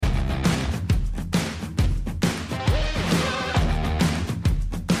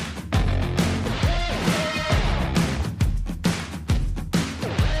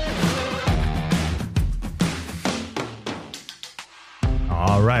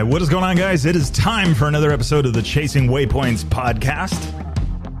right, what is going on, guys? It is time for another episode of the Chasing Waypoints podcast.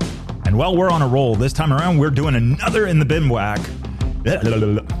 And while we're on a roll, this time around, we're doing another in the bivouac.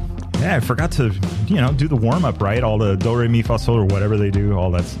 Yeah, I forgot to, do the warm-up, right? All the do, re, mi, fa, sol, or whatever they do,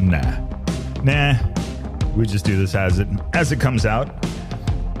 all that's, nah. We just do this as it comes out.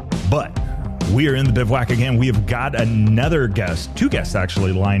 But we are in the bivouac again. We have got another guest, two guests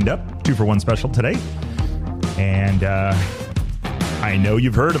actually lined up, 2 for 1 special today. And I know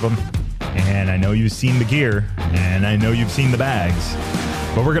you've heard of them, and I know you've seen the gear, and I know you've seen the bags.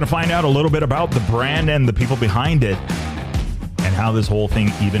 But we're going to find out a little bit about the brand and the people behind it, and how this whole thing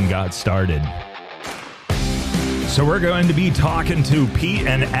even got started. So we're going to be talking to Pete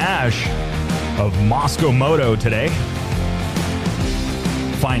and Ash of Moscow Moto today.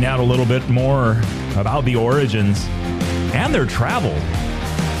 Find out a little bit more about the origins and their travel.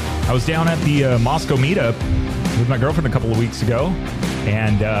 I was down at the Moscow meetup with my girlfriend a couple of weeks ago,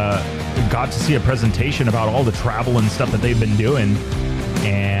 and got to see a presentation about all the travel and stuff that they've been doing.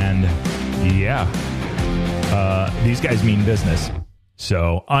 And yeah, these guys mean business.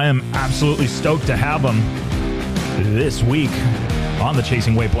 So I am absolutely stoked to have them this week on the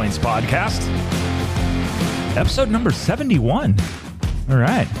Chasing Waypoints podcast. Episode number 71. All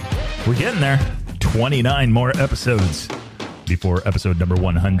right, we're getting there. 29 more episodes before episode number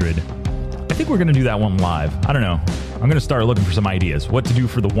 100. I think we're going to do that one live. I don't know. I'm going to start looking for some ideas. What to do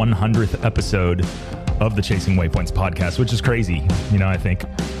for the 100th episode of the Chasing Waypoints podcast, which is crazy. I think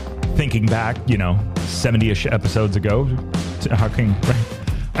thinking back, 70-ish episodes ago,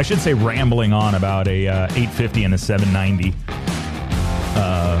 I should say rambling on about a 850 and a 790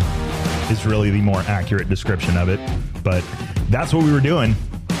 is really the more accurate description of it. But that's what we were doing.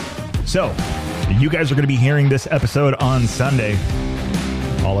 So you guys are going to be hearing this episode on Sunday.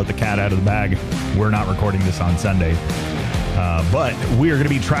 I'll let the cat out of the bag. We're not recording this on Sunday. But we are going to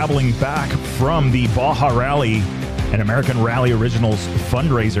be traveling back from the Baja Rally and American Rally Originals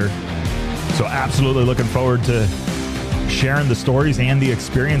fundraiser. So absolutely looking forward to sharing the stories and the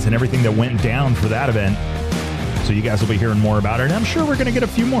experience and everything that went down for that event. So you guys will be hearing more about it. And I'm sure we're going to get a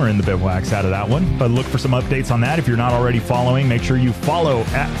few more in the bivouacs out of that one. But look for some updates on that. If you're not already following, make sure you follow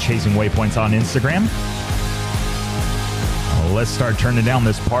at Chasing Waypoints on Instagram. Let's start turning down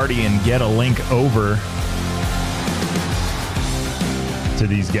this party and get a link over to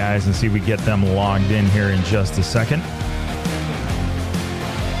these guys and see if we get them logged in here in just a second.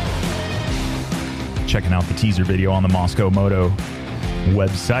 Checking out the teaser video on the Moscow Moto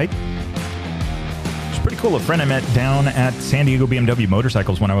website. It's pretty cool. A friend I met down at San Diego BMW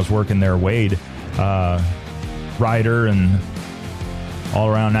Motorcycles when I was working there, Wade, rider and all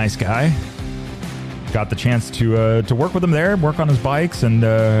around nice guy. Got the chance to work with him there, work on his bikes, and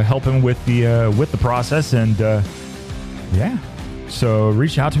help him with the process. And yeah, so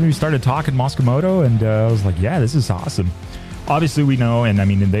reached out to me. We started talking Moscow Moto, and I was like, yeah, this is awesome. Obviously, we know, and I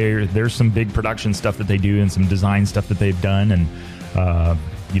mean, there's some big production stuff that they do, and some design stuff that they've done, and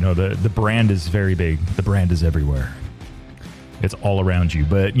the brand is very big. The brand is everywhere. It's all around you.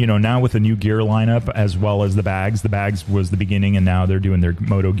 But, now with the new gear lineup as well as the bags was the beginning, and now they're doing their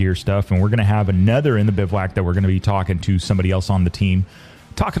Moto gear stuff. And we're going to have another in the bivouac that we're going to be talking to somebody else on the team,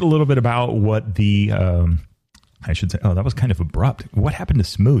 talking a little bit about what the, I should say, that was kind of abrupt. What happened to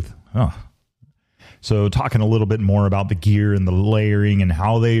Smooth? So talking a little bit more about the gear and the layering and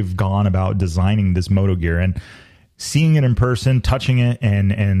how they've gone about designing this Moto gear and seeing it in person, touching it,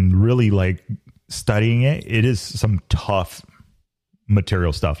 and really like studying it. It is some tough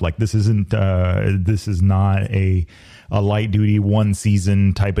material stuff. Like this is not a light duty one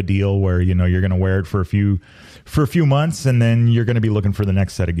season type of deal where you're going to wear it for a few months and then you're going to be looking for the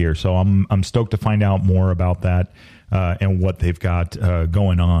next set of gear. So I'm stoked to find out more about that and what they've got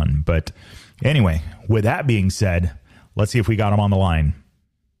going on. But anyway, with that being said, let's see if we got them on the line.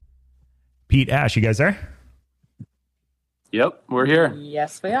 Pete, Ash, you guys there? Yep, we're here.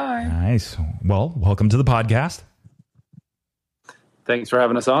 Yes, we are. Nice. Well, welcome to the podcast. Thanks for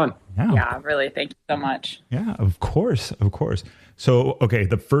having us on. Yeah, really. Thank you so much. Yeah, of course. So, okay,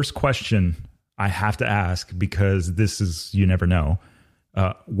 the first question I have to ask, because this is, you never know,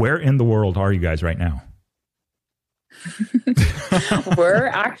 where in the world are you guys right now? We're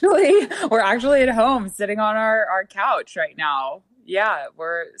actually at home sitting on our couch right now. Yeah,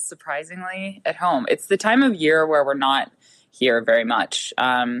 we're surprisingly at home. It's the time of year where we're not here very much.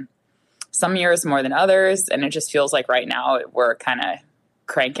 Some years more than others, and it just feels like right now we're kind of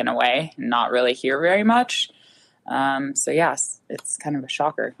cranking away, not really here very much. So yes, it's kind of a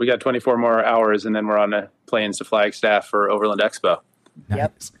shocker. We got 24 more hours, and then we're on the planes to Flagstaff for Overland Expo.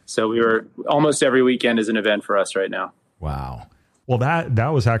 Yep. So almost every weekend is an event for us right now. Wow. Well, that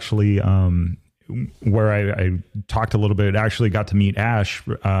was actually where I talked a little bit. Actually, got to meet Ash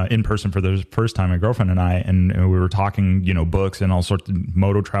in person for the first time. My girlfriend and I, and we were talking, books and all sorts of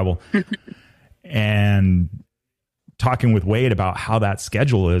moto travel, and talking with Wade about how that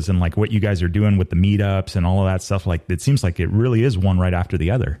schedule is and like what you guys are doing with the meetups and all of that stuff. Like, it seems like it really is one right after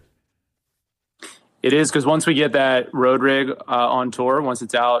the other. It is, because once we get that road rig on tour, once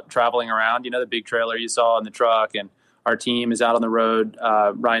it's out traveling around, the big trailer you saw in the truck, and our team is out on the road,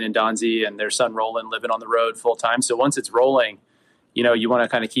 Ryan and Donzi and their son Roland living on the road full time. So once it's rolling, you want to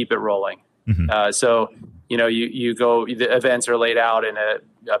kind of keep it rolling. Mm-hmm. So, you go, the events are laid out in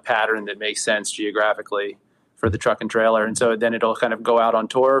a pattern that makes sense geographically for the truck and trailer. And so then it'll kind of go out on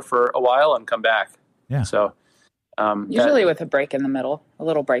tour for a while and come back. Yeah. So usually with a break in the middle, a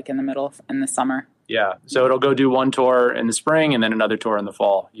little break in the middle in the summer. Yeah. So it'll go do one tour in the spring and then another tour in the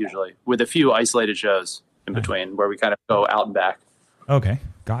fall, usually, with a few isolated shows in between where we kind of go out and back. Okay.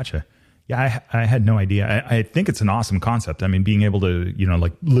 Gotcha. Yeah. I had no idea. I think it's an awesome concept. I mean, being able to,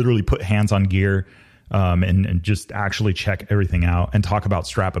 like literally put hands on gear, and just actually check everything out and talk about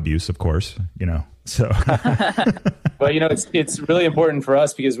strap abuse, of course, so. Well, it's really important for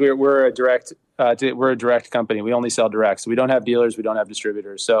us because we're a direct company. We only sell direct. So we don't have dealers. We don't have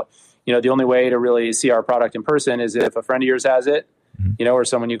distributors. So, the only way to really see our product in person is if a friend of yours has it, or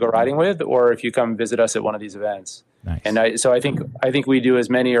someone you go riding with, or if you come visit us at one of these events. Nice. And I think we do as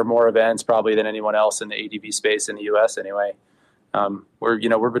many or more events probably than anyone else in the ADV space in the US anyway.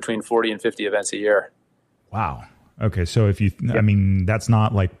 We're between 40 and 50 events a year. Wow. Okay. So I mean, that's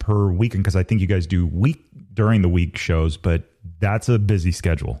not like per weekend, because I think you guys do during the week shows, but that's a busy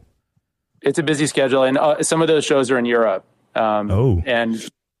schedule. It's a busy schedule. And some of those shows are in Europe. And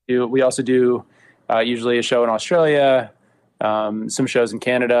we also do usually a show in Australia, some shows in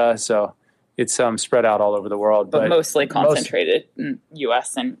Canada. So it's spread out all over the world. But mostly concentrated in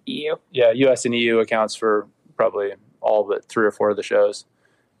US and EU. Yeah, US and EU accounts for probably all but 3 or 4 of the shows.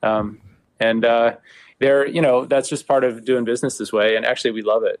 That's just part of doing business this way. And actually, we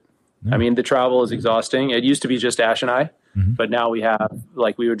love it. Yeah. I mean, the travel is exhausting. It used to be just Ash and I, but now we have,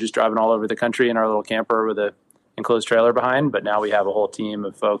 we were just driving all over the country in our little camper with a enclosed trailer behind. But now we have a whole team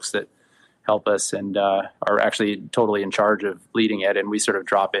of folks that help us and are actually totally in charge of leading it. And we sort of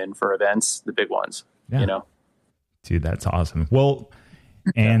drop in for events, the big ones, Dude, that's awesome. Well,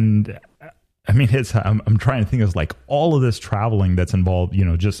 and I mean, I'm trying to think of like all of this traveling that's involved,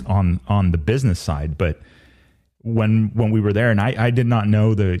 just on the business side. But when we were there, and I did not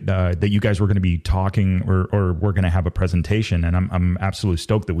know that you guys were going to be talking or we're going to have a presentation, and I'm absolutely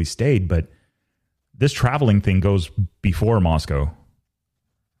stoked that we stayed. But this traveling thing goes before Moscow,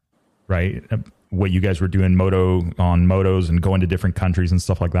 right? What you guys were doing motos and going to different countries and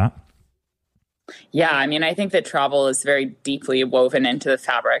stuff like that. Yeah, I mean, I think that travel is very deeply woven into the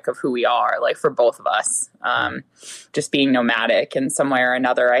fabric of who we are, like for both of us, just being nomadic in some way or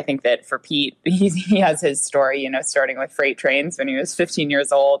another. I think that for Pete, he has his story, starting with freight trains when he was 15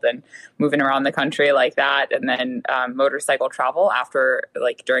 years old and moving around the country like that. And then motorcycle travel after,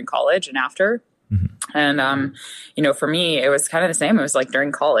 during college and after. Mm-hmm. And, for me, it was kind of the same. It was like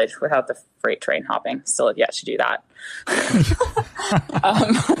during college without the freight train hopping. Still have yet to do that.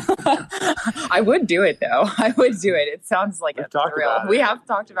 I would do it though. I would do it. It sounds like a thrill. We have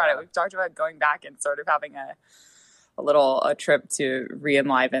talked about it. We've talked about going back and sort of having a trip to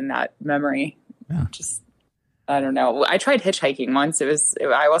re-enliven that memory. Yeah. Just, I don't know. I tried hitchhiking once.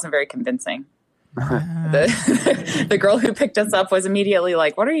 I wasn't very convincing. The girl who picked us up was immediately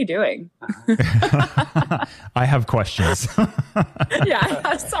like, "What are you doing?" I have questions.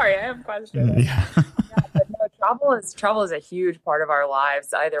 Yeah, sorry, I have questions. Yeah. But no, travel is a huge part of our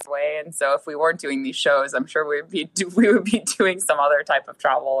lives either way. And so if we weren't doing these shows, I'm sure we would be doing some other type of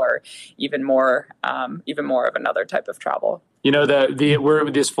travel, or even more of another type of travel.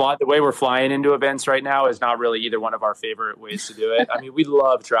 The way we're flying into events right now is not really either one of our favorite ways to do it. I mean, we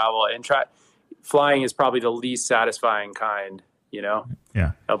love travel, and flying is probably the least satisfying kind,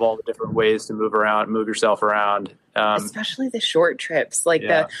 of all the different ways to move yourself around. Especially the short trips,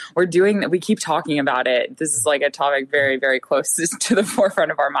 we keep talking about it. This is like a topic very, very close to the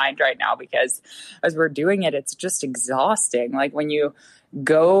forefront of our mind right now, because as we're doing it, it's just exhausting. Like when you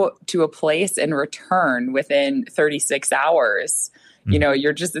go to a place and return within 36 hours,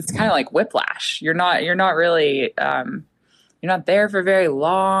 it's kind of like whiplash. You're not really, you're not there for very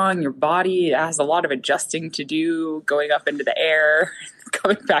long. Your body has a lot of adjusting to do, going up into the air,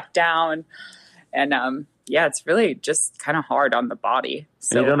 coming back down. And yeah, it's really just kind of hard on the body.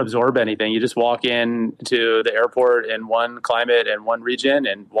 So And you don't absorb anything. You just walk in to the airport in one climate and one region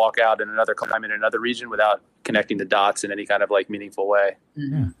and walk out in another climate in another region without connecting the dots in any kind of like meaningful way.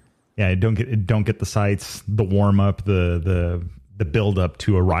 Mm-hmm. Yeah, don't get the sights, the warm up, the build up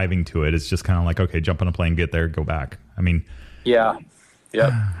to arriving to it. It's just kind of like, okay, jump on a plane, get there, go back. I mean, yeah.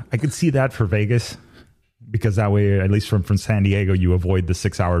 I could see that for Vegas, because that way, at least from San Diego, you avoid the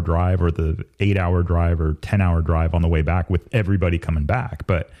 6-hour drive or the 8-hour drive or 10-hour drive on the way back with everybody coming back.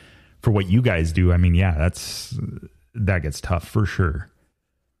 But for what you guys do, I mean, yeah, that gets tough for sure.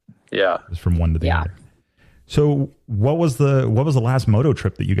 Yeah. Just from one to the other. So what was the last moto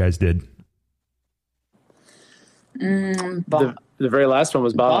trip that you guys did? The very last one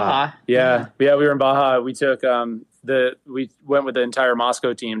was Baja. Yeah. We were in Baja. We took we went with the entire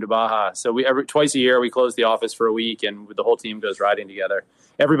Moscow team to Baja. So twice a year we close the office for a week, and the whole team goes riding together.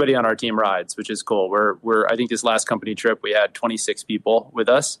 Everybody on our team rides, which is cool. I think this last company trip we had 26 people with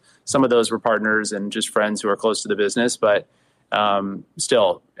us. Some of those were partners and just friends who are close to the business, but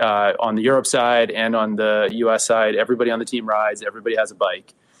still on the Europe side and on the US side, everybody on the team rides. Everybody has a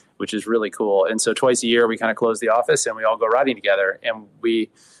bike, which is really cool. And so twice a year we kind of close the office and we all go riding together, and we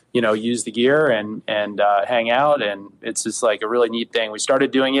use the gear and hang out. And it's just like a really neat thing. We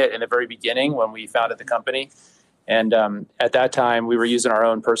started doing it in the very beginning when we founded the company. And at that time, we were using our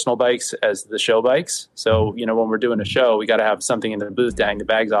own personal bikes as the show bikes. So, when we're doing a show, we got to have something in the booth to hang the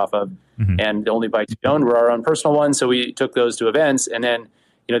bags off of. Mm-hmm. And the only bikes we owned were our own personal ones. So we took those to events. And then,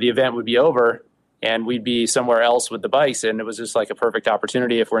 the event would be over and we'd be somewhere else with the bikes. And it was just like a perfect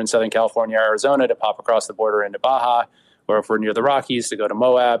opportunity if we're in Southern California, Arizona, to pop across the border into Baja, or if we're near the Rockies, to go to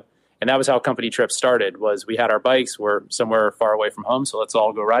Moab. And that was how company trips started. Was we had our bikes, we're somewhere far away from home, so let's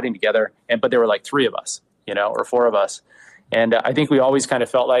all go riding together. But there were like 3 of us, or 4 of us. And I think we always kind of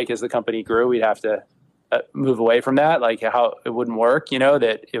felt like as the company grew, we'd have to move away from that, like how it wouldn't work,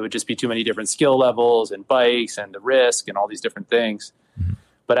 that it would just be too many different skill levels and bikes and the risk and all these different things. Mm-hmm.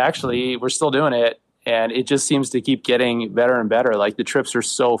 But actually, we're still doing it, and it just seems to keep getting better and better. Like the trips are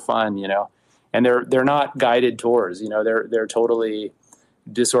so fun, and they're not guided tours, they're totally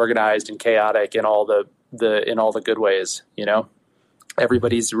disorganized and chaotic in all the good ways.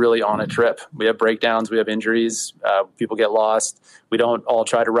 Everybody's really on a trip. We have breakdowns, we have injuries, people get lost. We don't all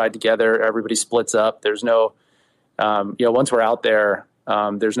try to ride together. Everybody splits up. There's no once we're out there,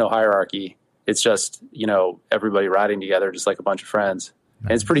 there's no hierarchy. It's just everybody riding together just like a bunch of friends.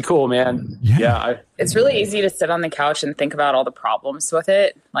 And it's pretty cool, man. It's really easy to sit on the couch and think about all the problems with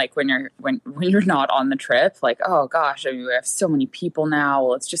it. Like when you're not on the trip, like, oh gosh, we have so many people now.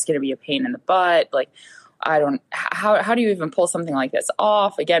 Well, it's just going to be a pain in the butt. Like, how do you even pull something like this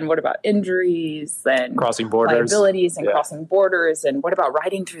off? Again, what about injuries and crossing borders, liabilities and crossing borders? And what about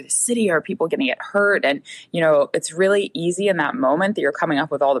riding through the city? Are people going to get hurt? And, it's really easy in that moment that you're coming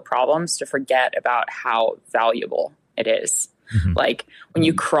up with all the problems to forget about how valuable it is. Mm-hmm. Like when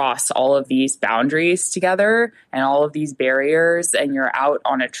you cross all of these boundaries together and all of these barriers, and you're out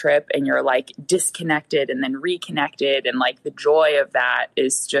on a trip and you're like disconnected and then reconnected, and like the joy of that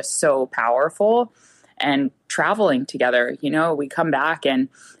is just so powerful. And traveling together, we come back and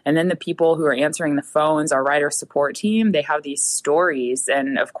then the people who are answering the phones, our rider support team, they have these stories.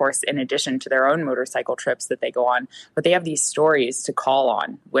 And of course, in addition to their own motorcycle trips that they go on, but they have these stories to call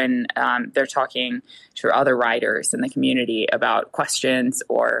on when they're talking to other riders in the community about questions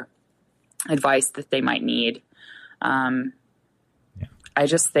or advice that they might need. I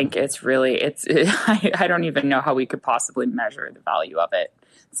just think I don't even know how we could possibly measure the value of it.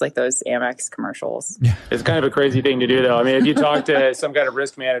 It's like those Amex commercials. Yeah. It's kind of a crazy thing to do, though. I mean, if you talk to some kind of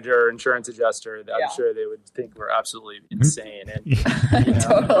risk manager or insurance adjuster, I'm sure they would think we're absolutely insane. And,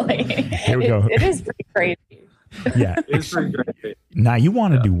 Totally. Here we go. It is pretty crazy. Yeah. It's pretty crazy. Now, you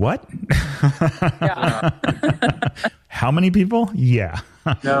want to do what? Yeah. How many people? Yeah.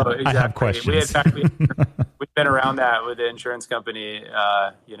 No, exactly. I have questions. We've been around that with the insurance company.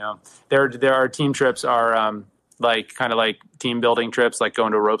 Our team trips are kind of team building trips, like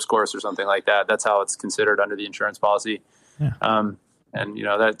going to a ropes course or something like that. That's how it's considered under the insurance policy. Yeah. And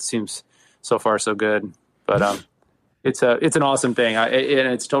that seems so far so good, but it's an awesome thing. And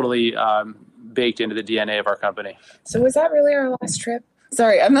it's totally baked into the DNA of our company. So was that really our last trip?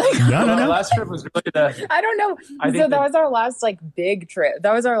 Sorry, I'm like, no. Our last trip was really I don't know. So that was our last big trip.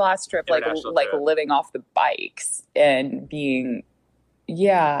 That was our last trip, like living off the bikes and being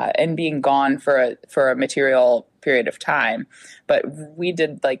gone for a material period of time. But we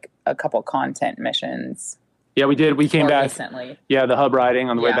did a couple content missions. Yeah, we did. We came back recently. Yeah, the hub riding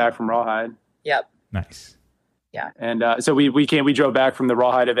on the way back from Rawhide. Yep. Nice. Yeah. And so we drove back from the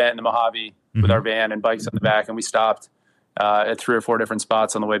Rawhide event in the Mojave with our van and bikes on the back, and we stopped at 3 or 4 different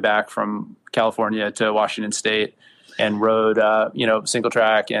spots on the way back from California to Washington State, and rode single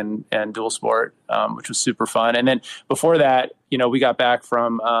track and dual sport, which was super fun. And then before that, we got back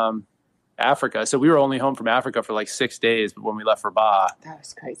from Africa, so we were only home from Africa for like 6 days when we left for Baja. That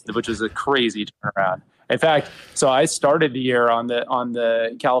was crazy. Which was a crazy turnaround. In fact, so I started the year on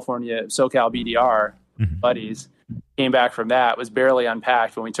the California SoCal BDR buddies. Came back from that, was barely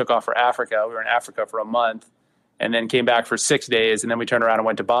unpacked when we took off for Africa. We were in Africa for a month, and then came back for 6 days, and then we turned around and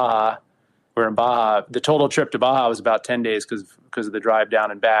went to Baja. We were in Baja. The total trip to Baja was about 10 days because of the drive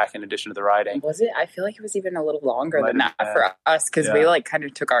down and back, in addition to the riding. Was it? I feel like it was even a little longer than that for us, because we like kind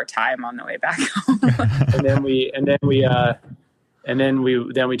of took our time on the way back home. and then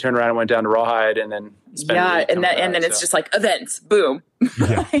we turned around and went down to Rawhide, and then spent a week and then it's just like events, boom,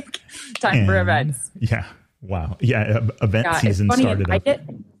 like time for events. Yeah. Wow. Yeah. Event season started up.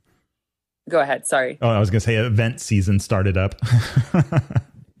 Go ahead. Sorry. Oh, I was going to say event season started up.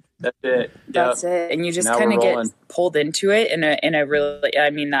 That's it. That's it. And you just kind of get pulled into it in a really, I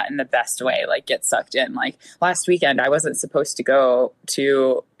mean that in the best way, like get sucked in. Like last weekend, I wasn't supposed to go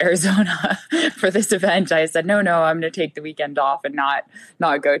to Arizona for this event. I said, no, I'm going to take the weekend off and not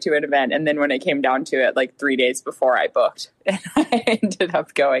go to an event. And then when it came down to it, like 3 days before I booked, and I ended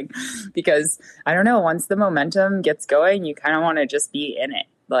up going because I don't know, once the momentum gets going, you kind of want to just be in it.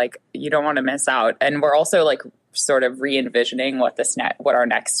 Like you don't want to miss out. And we're also like sort of re-envisioning what our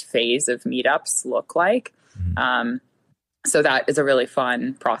next phase of meetups look like. So that is a really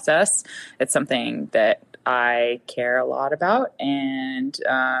fun process. It's something that I care a lot about. And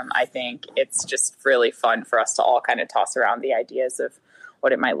I think it's just really fun for us to all kind of toss around the ideas of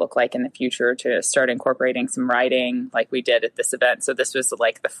what it might look like in the future to start incorporating some writing like we did at this event. So this was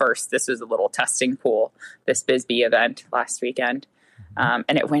like this was a little testing pool, this Bisbee event last weekend.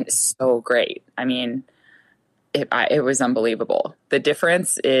 And it went so great. I mean, it was unbelievable. The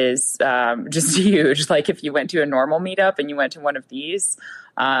difference is just huge. Like if you went to a normal meetup and you went to one of these,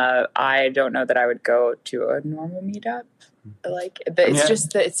 I don't know that I would go to a normal meetup. Like it's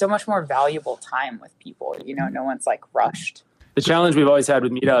just that it's so much more valuable time with people. No one's like rushed. The challenge we've always had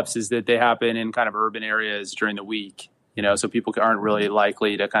with meetups is that they happen in kind of urban areas during the week. So people aren't really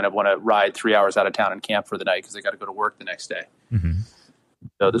likely to kind of want to ride 3 hours out of town and camp for the night because they got to go to work the next day.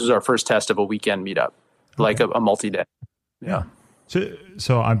 So this is our first test of a weekend meetup. Like a multi-day. Yeah.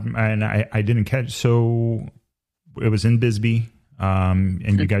 So I didn't catch. So it was in Bisbee, and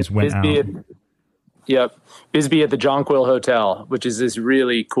you guys went out. Yep. Bisbee at the Jonquil Hotel, which is this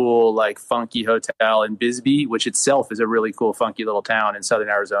really cool, like funky hotel in Bisbee, which itself is a really cool, funky little town in southern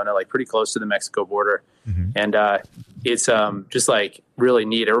Arizona, like pretty close to the Mexico border. And it's just like really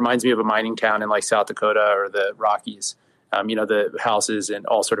neat. It reminds me of a mining town in like South Dakota or the Rockies. The houses and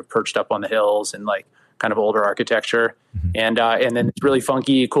all sort of perched up on the hills and like kind of older architecture. And then it's really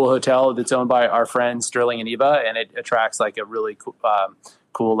funky, cool hotel that's owned by our friends Sterling and Eva, and it attracts like a really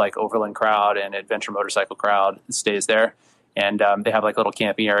cool like overland crowd and adventure motorcycle crowd that stays there. And they have like a little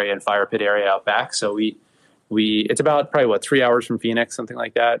camping area and fire pit area out back. So we it's about probably 3 hours from Phoenix, something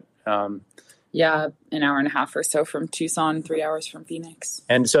like that. Yeah, an hour and a half or so from Tucson, 3 hours from Phoenix.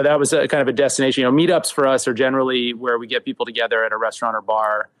 And so that was a kind of a destination. Meetups for us are generally where we get people together at a restaurant or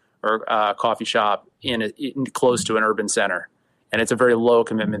bar or coffee shop in close to an urban center. And it's a very low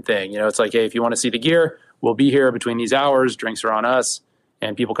commitment thing. It's like, hey, if you want to see the gear, we'll be here between these hours. Drinks are on us.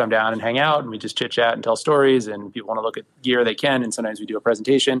 And people come down and hang out, and we just chit chat and tell stories. And people want to look at gear, they can. And sometimes we do a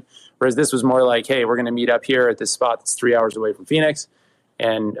presentation. Whereas this was more like, hey, we're going to meet up here at this spot that's 3 hours away from Phoenix.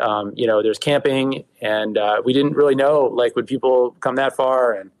 And, there's camping. And we didn't really know, like, would people come that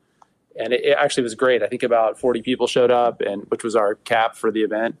far? And it actually was great. I think about 40 people showed up, which was our cap for the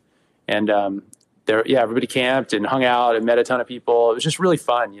event. And everybody camped and hung out and met a ton of people. It was just really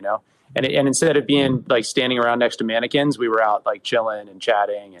fun, And instead of being like standing around next to mannequins, we were out like chilling and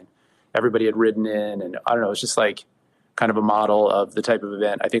chatting, and everybody had ridden in, and I don't know, it's just like kind of a model of the type of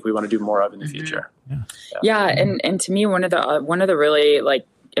event I think we want to do more of in the future. Yeah. And to me, one of the really like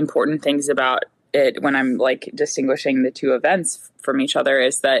important things about it when I'm like distinguishing the two events from each other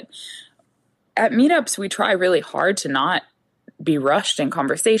is that at meetups, we try really hard to not be rushed in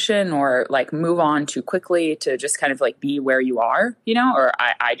conversation or like move on too quickly, to just kind of like be where you are, or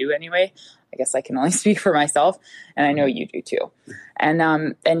I do anyway. I guess I can only speak for myself, and I know you do too.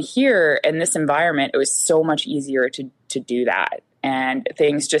 And here in this environment, it was so much easier to do that. And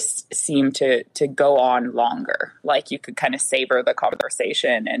things just seem to go on longer. Like you could kind of savor the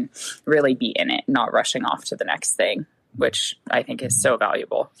conversation and really be in it, not rushing off to the next thing. which I think is so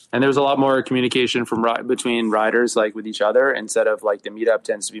valuable. And there's a lot more communication between riders, like with each other, instead of like the meetup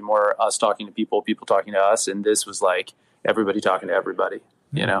tends to be more us talking to people talking to us. And this was like everybody talking to everybody,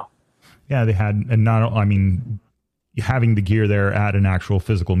 you know? Yeah, they had, and not, I mean, having the gear there at an actual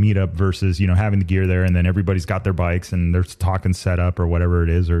physical meetup versus, you know, having the gear there and then everybody's got their bikes and they're talking setup or whatever it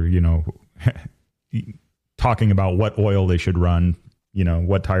is, or, you know, talking about what oil they should run, you know,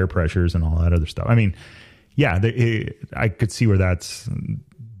 what tire pressures and all that other stuff. I mean, yeah, I could see where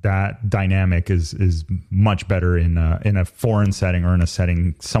that dynamic is much better in a foreign setting or in a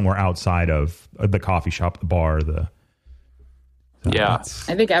setting somewhere outside of the coffee shop, the bar, yeah.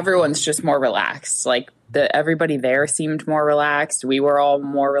 I think everyone's just more relaxed. Like everybody there seemed more relaxed. We were all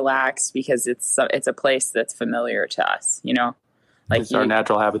more relaxed because it's a place that's familiar to us, you know, like it's our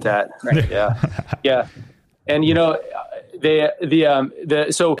natural habitat. Right. Yeah. Yeah. And, you know,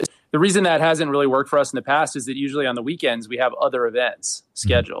 so the reason that hasn't really worked for us in the past is that usually on the weekends we have other events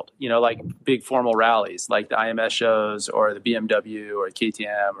scheduled, you know, like big formal rallies, like the IMS shows or the BMW or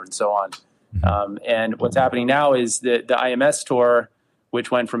KTM and so on. And what's happening now is that the IMS tour,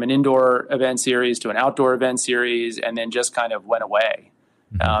 which went from an indoor event series to an outdoor event series, and then just kind of went away.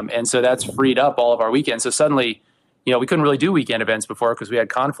 And so that's freed up all of our weekends. So suddenly, you know, we couldn't really do weekend events before because we had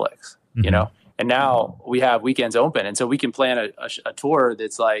conflicts, you know, and now we have weekends open. And so we can plan a tour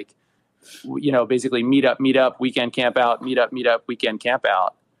that's like, you know, basically meet up, weekend camp out, meet up, weekend camp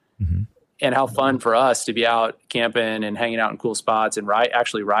out. And how fun for us to be out camping and hanging out in cool spots and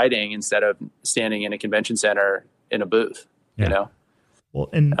actually riding instead of standing in a convention center in a booth, you know? Well,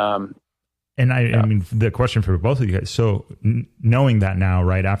 and I mean, the question for both of you guys, so knowing that now,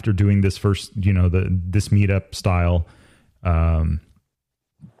 right, after doing this first, you know, this meetup style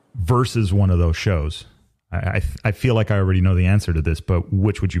versus one of those shows, I feel like I already know the answer to this, but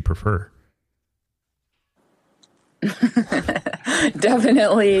which would you prefer?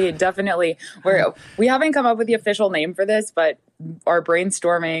 Definitely. We haven't come up with the official name for this, but our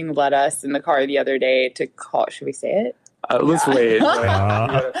brainstorming led us in the car the other day to call. Should we say it? Let's wait.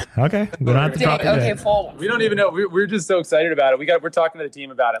 Okay, we don't have to talk about it. Full. We don't even know. We're just so excited about it. We're talking to the team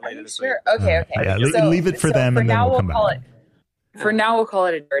about it later this week. Okay. Yeah, leave it for them, and then we'll come back. For now, we'll call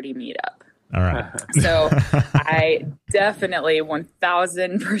it a dirty meetup. All right. So I definitely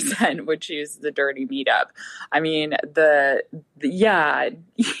 1000% would choose the dirty meetup. I mean, even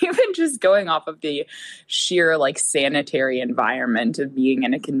just going off of the sheer like sanitary environment of being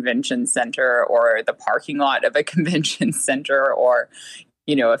in a convention center or the parking lot of a convention center or,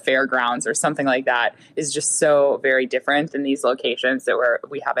 you know, a fairgrounds or something like that is just so very different than these locations that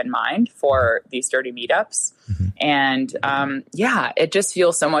we have in mind for these dirty meetups. And it just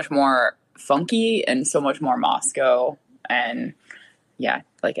feels so much more funky and so much more Moscow and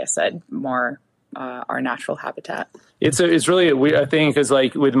like I said, more our natural habitat. It's really a weird thing because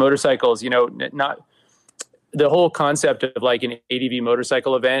like with motorcycles, you know, not the whole concept of like an ADV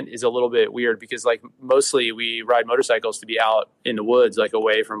motorcycle event is a little bit weird because like mostly we ride motorcycles to be out in the woods, like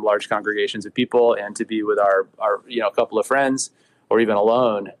away from large congregations of people and to be with our you know, a couple of friends or even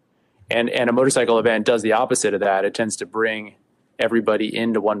alone. And a motorcycle event does the opposite of that. It tends to bring everybody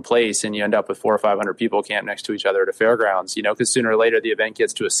into one place and you end up with 400 or 500 people camped next to each other at a fairgrounds, you know, because sooner or later the event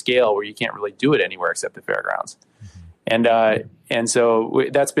gets to a scale where you can't really do it anywhere except the fairgrounds. And so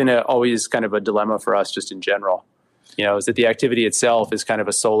that's been always kind of a dilemma for us just in general, you know, is that the activity itself is kind of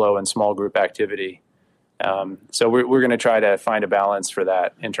a solo and small group activity. So we're going to try to find a balance for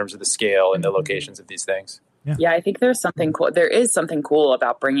that in terms of the scale and the locations of these things. Yeah, I think there's something cool. There is something cool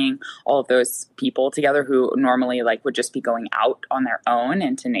about bringing all of those people together who normally like would just be going out on their own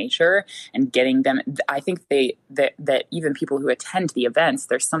into nature and getting them. I think that even people who attend the events,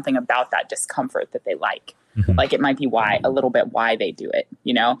 there's something about that discomfort that they like. Like it might be why they do it,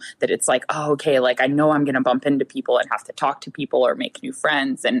 you know, that it's like, oh, okay, like I know I'm going to bump into people and have to talk to people or make new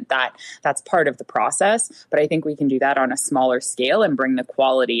friends. And that's part of the process. But I think we can do that on a smaller scale and bring the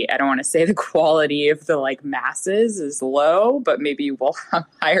quality. I don't want to say the quality of the like masses is low, but maybe we'll have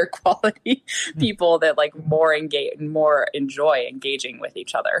higher quality people that like more enjoy engaging with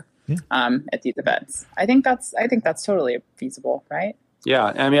each other at these events. I think that's totally feasible, right? Yeah.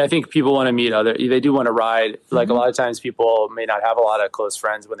 I mean, I think people want to meet they do want to ride. Like a lot of times people may not have a lot of close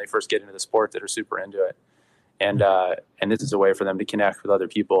friends when they first get into the sport that are super into it. And this is a way for them to connect with other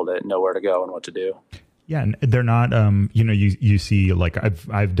people that know where to go and what to do. Yeah. And they're not, you know, you see like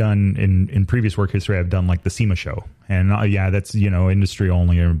I've done in previous work history, I've done like the SEMA show and that's, you know, industry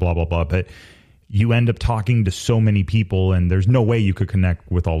only and blah, blah, blah. But you end up talking to so many people and there's no way you could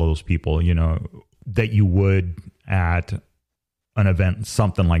connect with all of those people, you know, that you would at an event,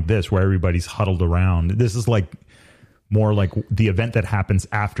 something like this, where everybody's huddled around. This is like more like the event that happens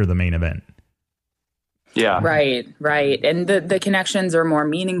after the main event. Yeah. Right. And the connections are more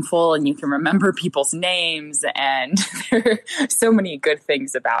meaningful, and you can remember people's names, and there are so many good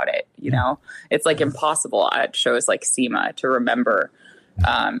things about it. You know, it's like impossible at shows like SEMA to remember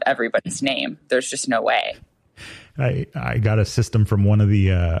everybody's name. There's just no way. I got a system from one of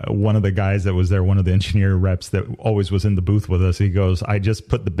the guys that was there, one of the engineer reps that always was in the booth with us. He goes, I just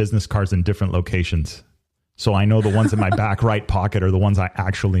put the business cards in different locations, so I know the ones in my back right pocket are the ones I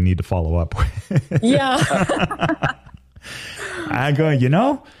actually need to follow up with. Yeah. I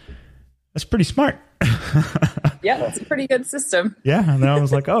go, that's pretty smart. Yeah, that's a pretty good system. Yeah. And then I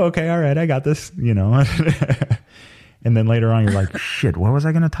was like, oh, okay, all right, I got this, And then later on, you're like, shit, what was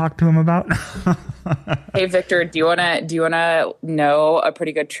I going to talk to him about? Hey, Victor, do you want to know a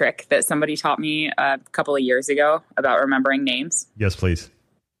pretty good trick that somebody taught me a couple of years ago about remembering names? Yes, please.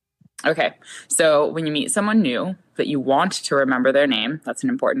 Okay. So when you meet someone new that you want to remember their name, that's an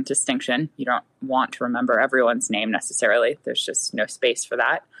important distinction. You don't want to remember everyone's name necessarily. There's just no space for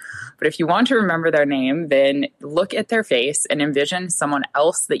that. But if you want to remember their name, then look at their face and envision someone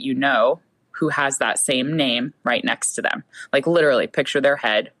else that you know who has that same name right next to them. Like literally picture their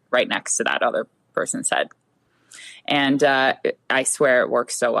head right next to that other person's head. And I swear it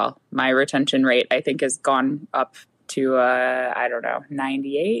works so well. My retention rate, I think, has gone up to,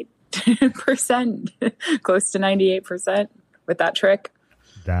 98%, close to 98% with that trick.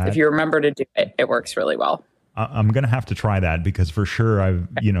 If you remember to do it, it works really well. I'm going to have to try that, because for sure I've,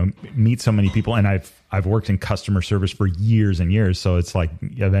 meet so many people, and I've worked in customer service for years and years. So it's like,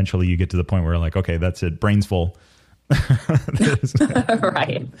 eventually you get to the point where like, okay, that's it. Brain's full.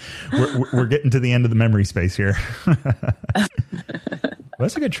 Right. We're getting to the end of the memory space here.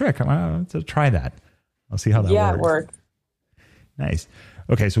 That's a good trick. I'm going to try that. I'll see how that works. Yeah, it works. Nice.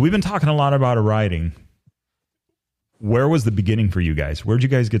 Okay. So we've been talking a lot about riding. Where was the beginning for you guys? Where'd you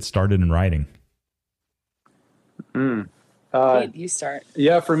guys get started in riding? You start.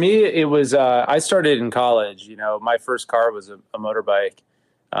 Yeah, for me, it was, I started in college. My first car was a motorbike,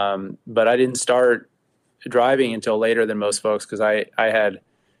 but I didn't start driving until later than most folks, because I had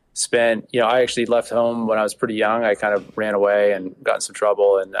spent, I actually left home when I was pretty young. I kind of ran away and got in some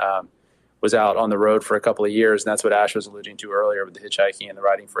trouble, and was out on the road for a couple of years. And that's what Ash was alluding to earlier with the hitchhiking and the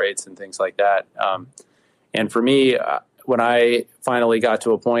riding freights and things like that. And for me, when I finally got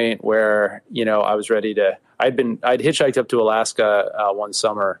to a point where, I was ready to, I'd hitchhiked up to Alaska one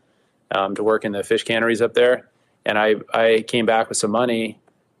summer to work in the fish canneries up there. And I came back with some money,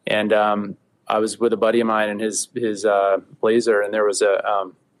 and I was with a buddy of mine and his Blazer, and there was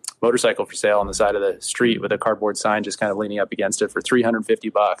a motorcycle for sale on the side of the street with a cardboard sign just kind of leaning up against it for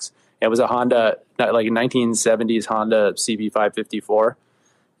 $350. It was a Honda, like a 1970s Honda CB554,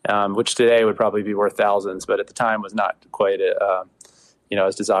 which today would probably be worth thousands, but at the time was not quite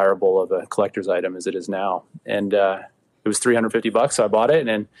as desirable of a collector's item as it is now. And it was $350, so I bought it,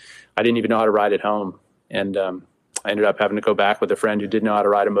 and I didn't even know how to ride it home. And I ended up having to go back with a friend who didn't know how to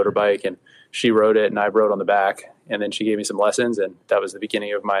ride a motorbike, and she rode it and I rode on the back, and then she gave me some lessons, and that was the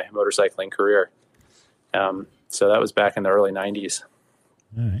beginning of my motorcycling career. So that was back in the early 90s.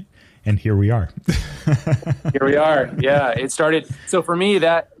 All right. And here we are. Here we are. Yeah, it started. So for me,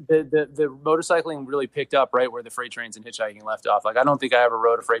 that the motorcycling really picked up right where the freight trains and hitchhiking left off. Like, I don't think I ever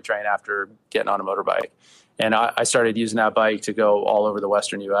rode a freight train after getting on a motorbike, and I started using that bike to go all over the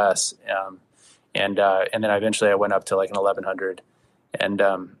Western U.S. And then eventually I went up to like an 1100, and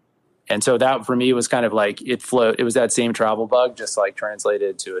so that for me was kind of like it was that same travel bug, just like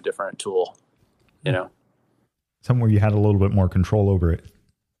translated to a different tool, Somewhere you had a little bit more control over it.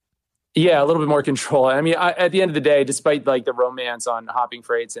 Yeah, a little bit more control. I mean, at the end of the day, despite like the romance on hopping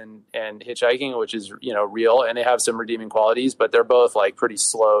freights and hitchhiking, which is, real, and they have some redeeming qualities, but they're both like pretty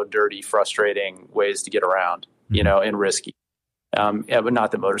slow, dirty, frustrating ways to get around, and risky. But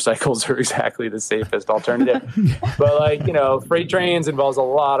not that motorcycles are exactly the safest alternative. But like, freight trains involves a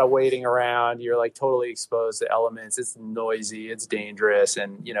lot of waiting around. You're like totally exposed to elements. It's noisy, it's dangerous.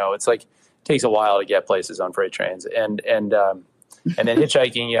 And, it's like, it takes a while to get places on freight trains. And then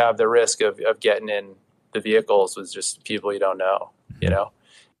hitchhiking, you have the risk of getting in the vehicles with just people you don't know,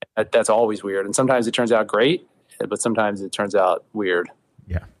 That's always weird. And sometimes it turns out great, but sometimes it turns out weird.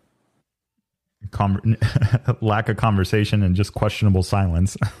 Yeah. Lack of conversation and just questionable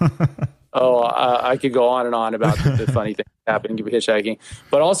silence. I could go on and on about the funny things happening with hitchhiking.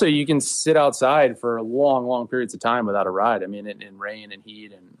 But also you can sit outside for long, long periods of time without a ride. I mean, in rain and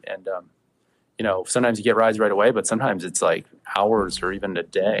heat and sometimes you get rides right away, but sometimes it's like hours or even a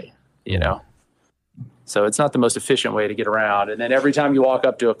day, So it's not the most efficient way to get around. And then every time you walk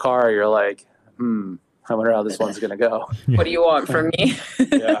up to a car, you're like, I wonder how this one's going to go. What do you want from me?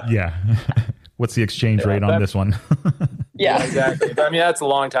 Yeah. What's the exchange rate on this one? Yeah, exactly. But I mean, that's a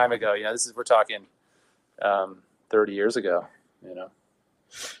long time ago. We're talking 30 years ago,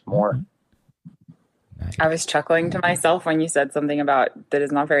 more. I was chuckling to myself when you said something about that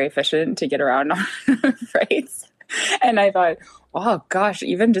is not very efficient to get around on freights. And I thought, oh gosh,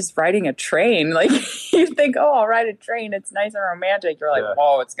 even just riding a train, like you think, oh, I'll ride a train. It's nice and romantic. You're like,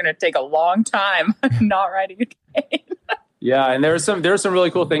 whoa, it's going to take a long time not riding a train. Yeah. And there are some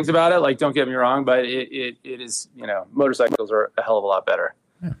really cool things about it. Like, don't get me wrong, but it is, motorcycles are a hell of a lot better.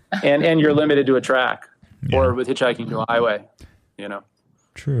 Yeah. And you're limited to a track or with hitchhiking to a highway,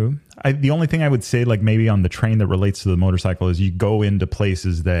 True. The only thing I would say, like maybe on the train that relates to the motorcycle, is you go into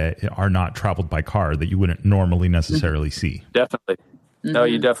places that are not traveled by car that you wouldn't normally necessarily see. Definitely. Mm-hmm. No,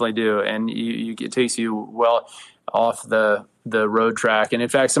 you definitely do. And it takes you well off the road track. And in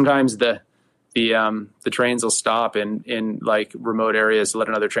fact, sometimes the trains will stop in like remote areas to let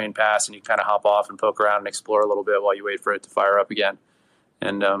another train pass, and you kind of hop off and poke around and explore a little bit while you wait for it to fire up again.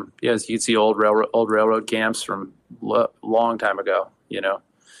 And yes, you can see old railroad camps from long time ago,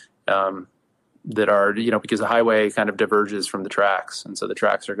 that are, because the highway kind of diverges from the tracks. And so the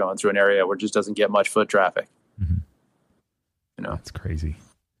tracks are going through an area where it just doesn't get much foot traffic. Mm-hmm. That's crazy.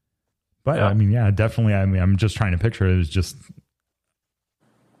 But definitely. I mean, I'm just trying to picture it. It was just,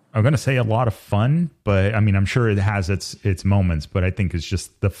 I'm going to say a lot of fun, but I mean, I'm sure it has its moments, but I think it's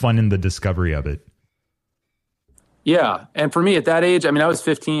just the fun in the discovery of it. Yeah. And for me at that age, I mean, I was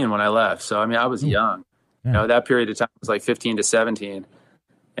 15 when I left. So, I mean, I was young. Yeah. That period of time was like 15 to 17.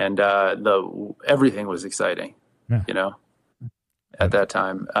 And everything was exciting, at that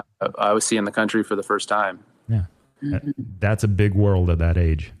time. I was seeing the country for the first time. Yeah. That's a big world at that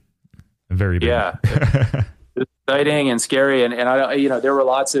age. Very big. Yeah. It's exciting and scary. And I, there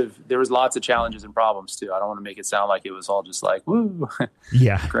was lots of challenges and problems too. I don't want to make it sound like it was all just like, woo.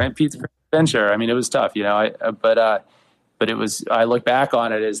 Yeah. Grand Pete's adventure. I mean, it was tough, but it was, I look back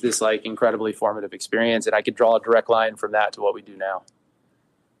on it as this like incredibly formative experience, and I could draw a direct line from that to what we do now.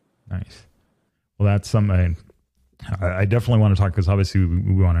 Nice. Well, that's something I definitely want to talk, because obviously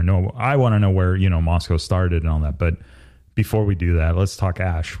we want to know. I want to know where Moscow started and all that. But before we do that, let's talk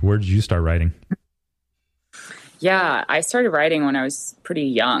Ash. Where did you start riding? Yeah, I started riding when I was pretty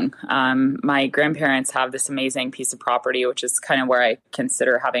young. My grandparents have this amazing piece of property, which is kind of where I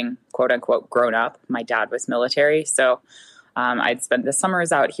consider having quote unquote grown up. My dad was military, so I'd spent the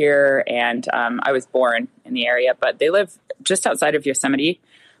summers out here, and I was born in the area. But they live just outside of Yosemite,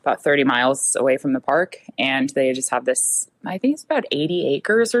 about 30 miles away from the park. And they just have this, I think it's about 80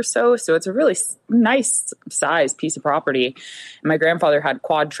 acres or so. So it's a really nice size piece of property. And my grandfather had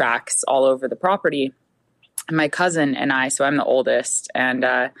quad tracks all over the property. And my cousin and I, so I'm the oldest, and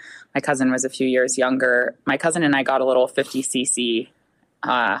my cousin was a few years younger. My cousin and I got a little 50cc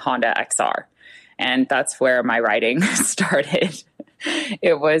Honda XR. And that's where my riding started.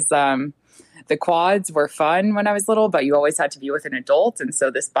 It was, the quads were fun when I was little, but you always had to be with an adult. And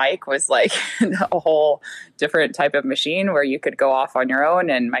so this bike was like a whole different type of machine where you could go off on your own.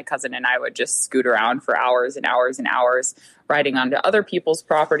 And my cousin and I would just scoot around for hours and hours and hours, riding onto other people's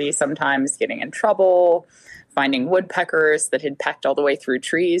property, sometimes getting in trouble, finding woodpeckers that had pecked all the way through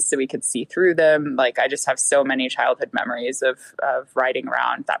trees so we could see through them. Like, I just have so many childhood memories of riding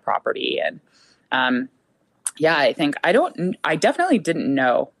around that property. And, yeah, I definitely didn't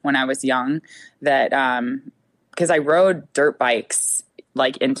know when I was young that, because I rode dirt bikes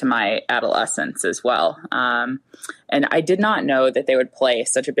like into my adolescence as well. And I did not know that they would play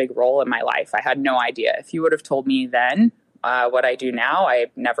such a big role in my life. I had no idea. If you would have told me then what I do now, I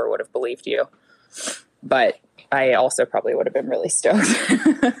never would have believed you. But I also probably would have been really stoked.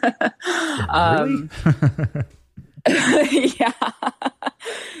 Really? Yeah.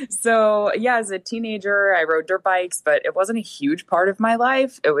 So, yeah, as a teenager, I rode dirt bikes, but it wasn't a huge part of my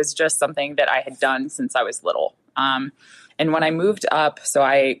life. It was just something that I had done since I was little. And when I moved up, so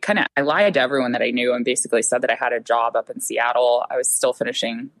I lied to everyone that I knew and basically said that I had a job up in Seattle. I was still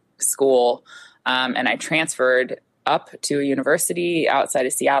finishing school, and I transferred up to a university outside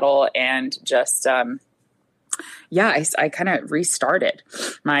of Seattle, and just, I kind of restarted.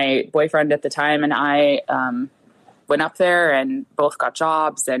 My boyfriend at the time and I went up there and both got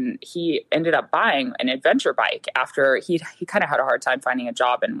jobs, and he ended up buying an adventure bike after he kind of had a hard time finding a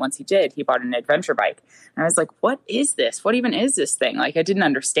job. And once he did, he bought an adventure bike. And I was like, what is this? What even is this thing? Like, I didn't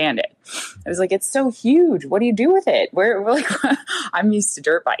understand it. I was like, it's so huge. What do you do with it? We're like, I'm used to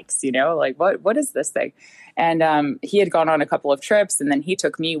dirt bikes, like what is this thing? And he had gone on a couple of trips, and then he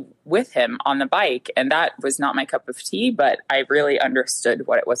took me with him on the bike. And that was not my cup of tea, but I really understood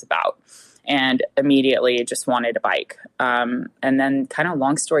what it was about. and immediately just wanted a bike. And then kind of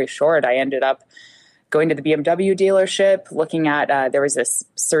long story short, I ended up going to the BMW dealership, looking at, there was this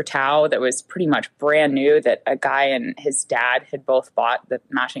Sertao that was pretty much brand new that a guy and his dad had both bought the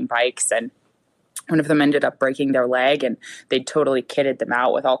matching bikes, and one of them ended up breaking their leg, and they totally kitted them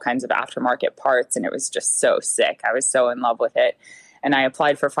out with all kinds of aftermarket parts. And it was just so sick. I was so in love with it. And I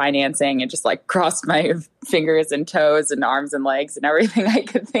applied for financing and just like crossed my fingers and toes and arms and legs and everything I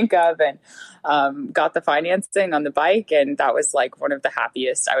could think of, and got the financing on the bike. And that was like one of the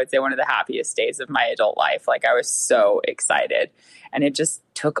happiest days of my adult life. Like, I was so excited, and it just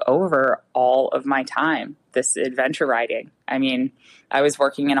took over all of my time, this adventure riding. I mean, I was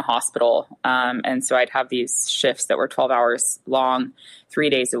working in a hospital. And so I'd have these shifts that were 12 hours long,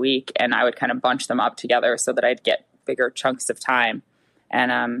 3 days a week. And I would kind of bunch them up together so that I'd get bigger chunks of time.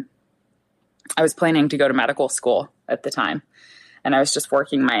 And I was planning to go to medical school at the time. And I was just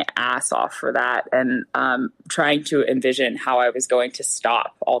working my ass off for that, and trying to envision how I was going to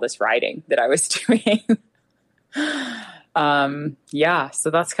stop all this riding that I was doing. So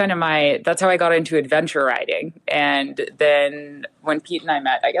that's kind of that's how I got into adventure riding. And then when Pete and I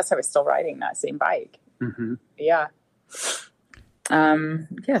met, I guess I was still riding that same bike. Mm-hmm. Yeah.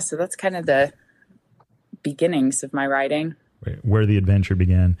 So that's kind of the beginnings of my riding. Where the adventure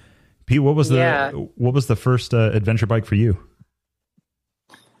began. Pete, what was the first adventure bike for you?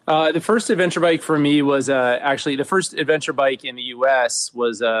 The first adventure bike for me was actually the first adventure bike in the U.S.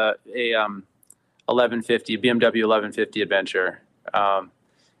 was a 1150 BMW 1150 Adventure,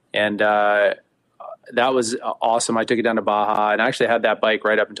 and that was awesome. I took it down to Baja, and I actually had that bike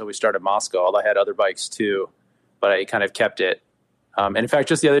right up until we started Moscow. Although I had other bikes too, but I kind of kept it. And in fact,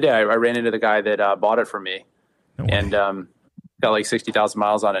 just the other day, I ran into the guy that bought it for me, and got like 60,000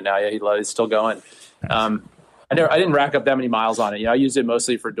 miles on it now. Yeah, he's still going. I didn't rack up that many miles on it. You know, I used it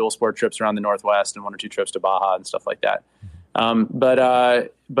mostly for dual sport trips around the Northwest and 1 or 2 trips to Baja and stuff like that.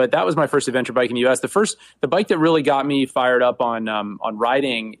 But that was my first adventure bike in the U.S. The bike that really got me fired up on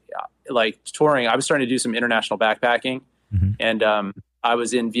riding, like touring. I was starting to do some international backpacking, and I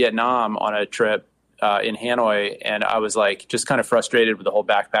was in Vietnam on a trip in Hanoi, and I was like just kind of frustrated with the whole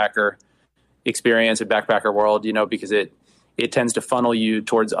backpacker experience and backpacker world, you know, because it tends to funnel you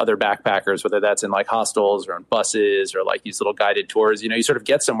towards other backpackers, whether that's in like hostels or on buses or like these little guided tours. You know, you sort of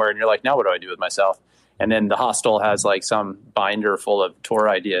get somewhere and you're like, now what do I do with myself? And then the hostel has like some binder full of tour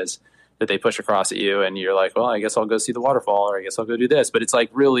ideas that they push across at you. And you're like, well, I guess I'll go see the waterfall, or I guess I'll go do this. But it's like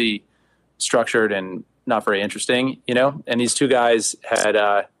really structured and not very interesting, you know? And these two guys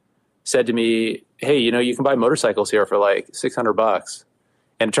had said to me, hey, you know, you can buy motorcycles here for like $600.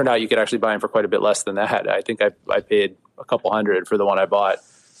 And it turned out you could actually buy them for quite a bit less than that. I think I paid a couple $100 for the one I bought.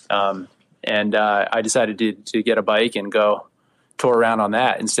 And I decided to get a bike and go tour around on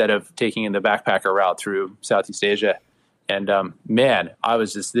that instead of taking the backpacker route through Southeast Asia. And man,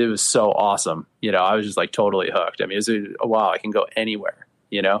 it was so awesome. You know, I was just like totally hooked. I mean, it was wow, I can go anywhere,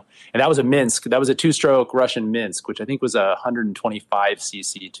 you know? And that was a Minsk. That was a 2-stroke Russian Minsk, which I think was a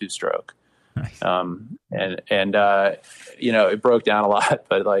 125cc 2-stroke. Nice. You know, it broke down a lot,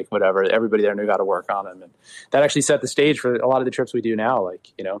 but like whatever, everybody there knew how to work on them. And that actually set the stage for a lot of the trips we do now.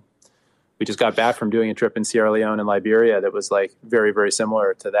 Like, you know, we just got back from doing a trip in Sierra Leone and Liberia that was like very, very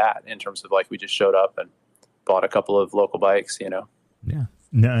similar to that in terms of like, we just showed up and bought a couple of local bikes, you know? Yeah.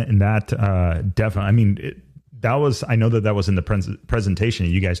 No, and that, definitely, I mean, I know that was in the presentation.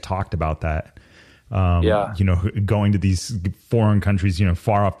 You guys talked about that. You know, going to these foreign countries, you know,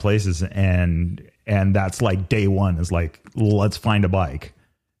 far off places. And that's like day one is like, let's find a bike,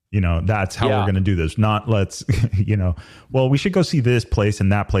 you know, that's how we're going to do this. Not let's, you know, well, we should go see this place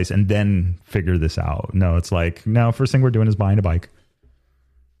and that place and then figure this out. No, it's like, no, first thing we're doing is buying a bike.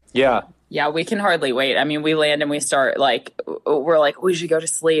 Yeah. Yeah, we can hardly wait. I mean, we land and we start like, we're like, we should go to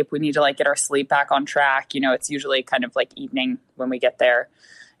sleep. We need to like get our sleep back on track. You know, it's usually kind of like evening when we get there.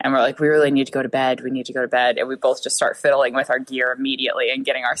 And we're like, we really need to go to bed. We need to go to bed. And we both just start fiddling with our gear immediately and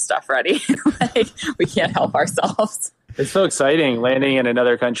getting our stuff ready. Like, we can't help ourselves. It's so exciting landing in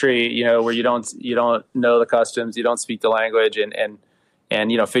another country, you know, where you don't know the customs, you don't speak the language, and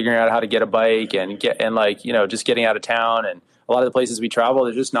you know, figuring out how to get a bike and like, you know, just getting out of town. And a lot of the places we travel,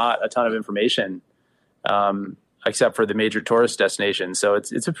 there's just not a ton of information, except for the major tourist destinations. So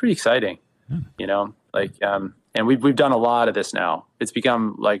it's a pretty exciting, you know, like, and we've done a lot of this now. It's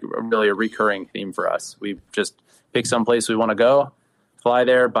become like really a recurring theme for us. We just pick some place we want to go, fly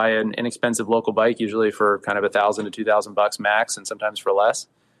there, buy an inexpensive local bike, usually for kind of $1,000 to $2,000 max, and sometimes for less,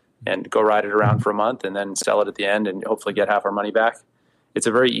 and go ride it around for a month and then sell it at the end and hopefully get half our money back. It's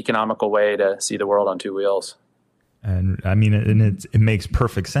a very economical way to see the world on 2 wheels. And I mean, and it makes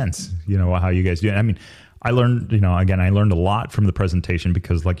perfect sense, you know, how you guys do it. I mean, I learned, you know, again, I learned a lot from the presentation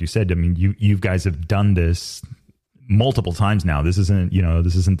because like you said, I mean, you guys have done this multiple times now. This isn't, you know,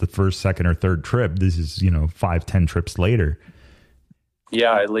 this isn't the first, second or third trip. This is, you know, 5-10 trips later.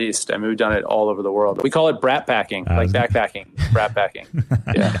 Yeah, at least. I mean, we've done it all over the world. We call it brat packing, like backpacking, brat packing.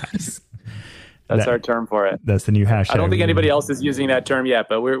 Yeah. Nice. That's our term for it. That's the new hashtag. I don't think anybody else is using that term yet,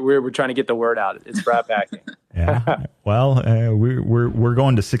 but we're trying to get the word out. It's brat packing. Yeah. Well, we're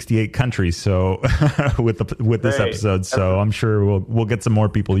going to 68 countries, so with this episode, so I'm sure we'll get some more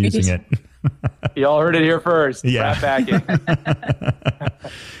people using it. You all heard it here first. Yeah. Brat packing.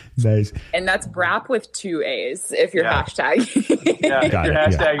 Nice. And that's BRAP with 2 A's if you're hashtag. Yeah, if you're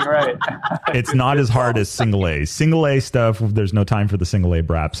hashtagging right. It's not as hard as single A. Single A stuff, there's no time for the single A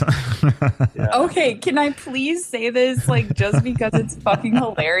braps. Yeah. Okay, can I please say this like just because it's fucking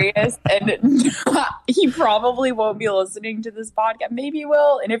hilarious? And he probably won't be listening to this podcast. Maybe he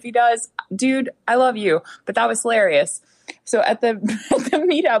will. And if he does, dude, I love you. But that was hilarious. So at the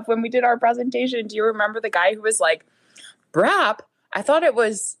meetup when we did our presentation, do you remember the guy who was like, BRAP? I thought it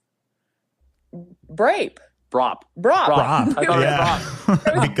was Brape. Brop. Yeah.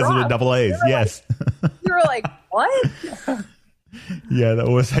 Because of the double A's. Yes. You were like, what? Yeah, that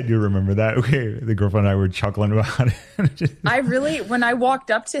was, I do remember that. The girlfriend and I were chuckling about it. I really, when I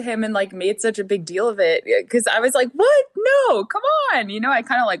walked up to him and like made such a big deal of it, because I was like, what? No, come on. You know, I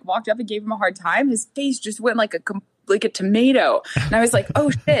kind of like walked up and gave him a hard time. His face just went like a tomato. And I was like, oh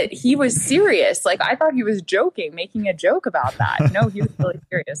shit, he was serious. Like I thought he was joking, making a joke about that. No, he was really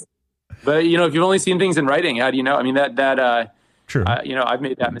serious. But you know, if you've only seen things in writing, how do you know? I mean, True. You know, I've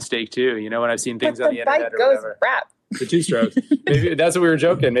made that mistake too. You know, when I've seen things but on the internet or goes whatever. BRAP. The 2 strokes. Maybe that's what we were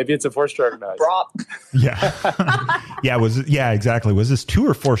joking. Maybe it's a 4-stroke now. Brop. Yeah. Exactly. Was this 2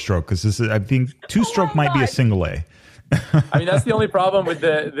 or 4-stroke? Because this is, I think 2-stroke might be a single A. I mean, that's the only problem with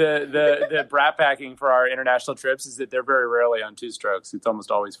the brat packing for our international trips is that they're very rarely on 2 strokes. It's almost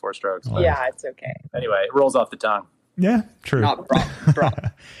always 4 strokes. Oh. Yeah, it's okay. Anyway, it rolls off the tongue. Yeah, true. Not brop.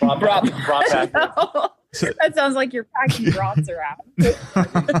 Brop packing. That sounds like you're packing broths around.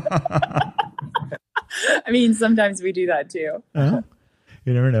 I mean, sometimes we do that too.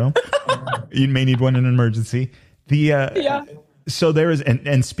 You never know. You may need one in an emergency. Yeah. So there is,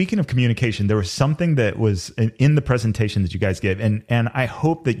 and speaking of communication, there was something that was in the presentation that you guys gave, and I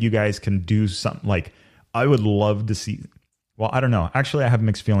hope that you guys can do something. Like, I would love to see. Well, I don't know. Actually, I have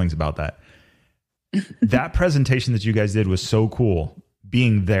mixed feelings about that. That presentation that you guys did was so cool.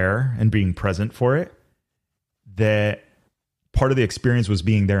 Being there and being present for it, that part of the experience was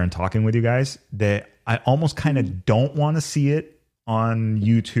being there and talking with you guys. That I almost kind of don't want to see it on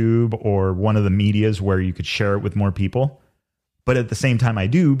YouTube or one of the medias where you could share it with more people. But at the same time, I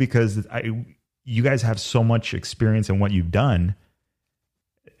do, because you guys have so much experience in what you've done.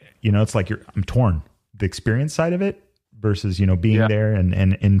 You know, it's like I'm torn. The experience side of it versus, you know, being there and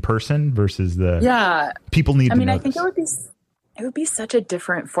in person versus the people need to know. I think it would be such a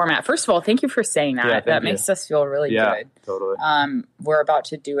different format. First of all, thank you for saying that. Yeah, that makes us feel really good. Totally. We're about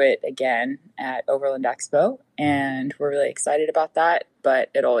to do it again at Overland Expo, and we're really excited about that. But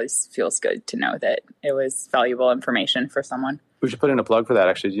it always feels good to know that it was valuable information for someone. We should put in a plug for that,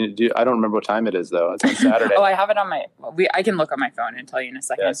 actually. I don't remember what time it is, though. It's on Saturday. I have it on I can look on my phone and tell you in a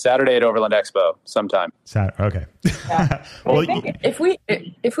second. Yeah, Saturday at Overland Expo sometime. Okay. Yeah. Well, I think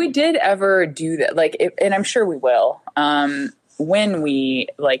if we did ever do that, and I'm sure we will, when we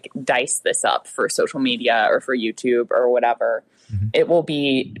dice this up for social media or for YouTube or whatever, it will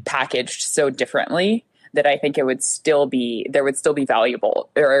be packaged so differently that I think there would still be valuable,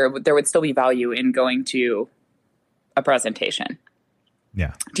 or there would still be value in going to a presentation.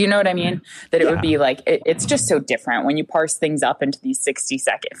 Yeah. Do you know what I mean? That it would be it's just so different when you parse things up into these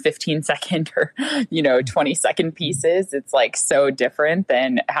 60-second, 15-second, or 20-second pieces. It's so different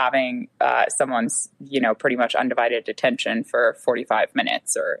than having someone's pretty much undivided attention for 45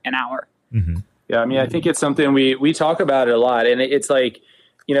 minutes or an hour. Mm-hmm. Yeah, I mean, I think it's something we talk about it a lot, and it's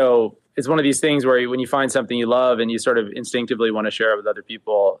it's one of these things where when you find something you love and you sort of instinctively want to share it with other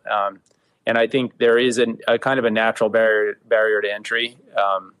people. And I think there is a kind of a natural barrier to entry.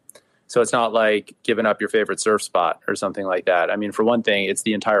 So it's not like giving up your favorite surf spot or something like that. I mean, for one thing, it's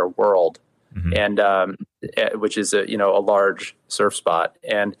the entire world, and which is a large surf spot,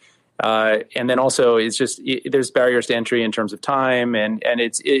 and then also it's just there's barriers to entry in terms of time, and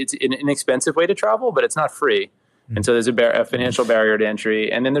it's an inexpensive way to travel, but it's not free. And so there's a financial barrier to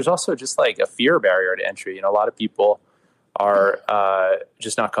entry, and then there's also just a fear barrier to entry. A lot of people are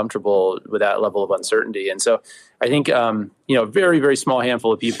just not comfortable with that level of uncertainty. And so I think, very, very small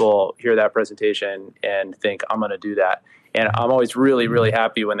handful of people hear that presentation and think, I'm going to do that. And I'm always really, really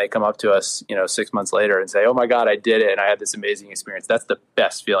happy when they come up to us, 6 months later and say, oh my God, I did it. And I had this amazing experience. That's the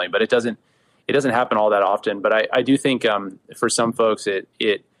best feeling, but it doesn't happen all that often. But I do think for some folks,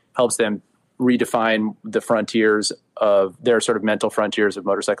 it helps them redefine the frontiers of their sort of mental frontiers of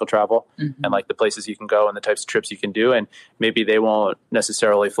motorcycle travel and like the places you can go and the types of trips you can do. And maybe they won't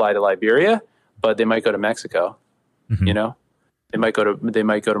necessarily fly to Liberia, but they might go to Mexico, they might go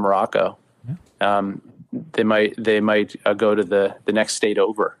to Morocco. Yeah. They might go to the next state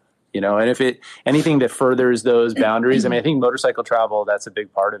over, and if anything that furthers those boundaries, I think motorcycle travel, that's a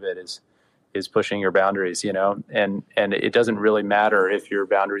big part of it is pushing your boundaries, and it doesn't really matter if your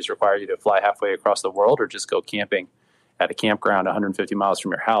boundaries require you to fly halfway across the world or just go camping at a campground 150 miles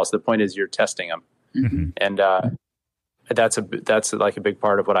from your house. The point is you're testing them. Mm-hmm. And that's like a big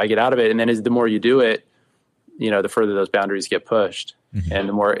part of what I get out of it. And then the more you do it, the further those boundaries get pushed, and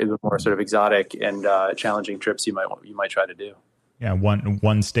the more sort of exotic and challenging trips you might try to do. Yeah,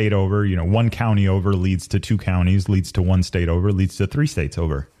 one state over, one county over leads to 2 counties, leads to 1 state over, leads to 3 states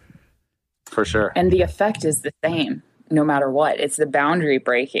over. For sure. And the effect is the same no matter what. It's the boundary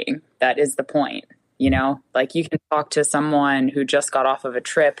breaking that is the point. Like you can talk to someone who just got off of a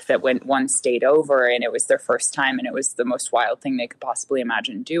trip that went 1 state over and it was their first time and it was the most wild thing they could possibly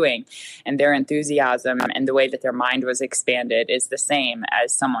imagine doing. And their enthusiasm and the way that their mind was expanded is the same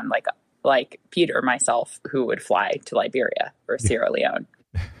as someone like Peter, myself, who would fly to Liberia or Sierra Leone.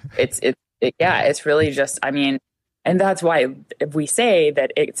 It's really just, and that's why we say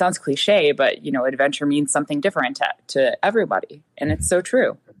that it sounds cliche, but, adventure means something different to everybody. And it's so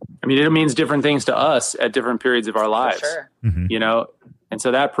true. It means different things to us at different periods of our lives, sure. And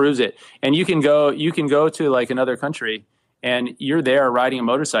so that proves it. And you can go to like another country and you're there riding a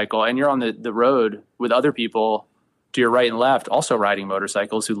motorcycle and you're on the road with other people to your right and left, also riding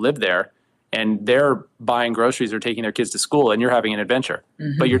motorcycles who live there. And they're buying groceries or taking their kids to school and you're having an adventure.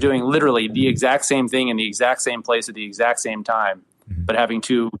 Mm-hmm. But you're doing literally the exact same thing in the exact same place at the exact same time, but having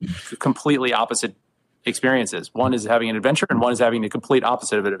 2 completely opposite experiences. One is having an adventure and one is having the complete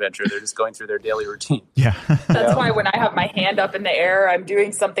opposite of an adventure. They're just going through their daily routine. Yeah. That's why when I have my hand up in the air, I'm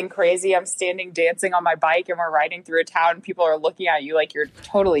doing something crazy. I'm standing dancing on my bike and we're riding through a town. People are looking at you like you're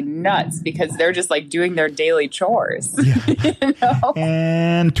totally nuts because they're just like doing their daily chores. Yeah.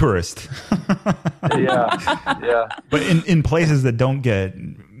 And tourist. Yeah. But in places that don't get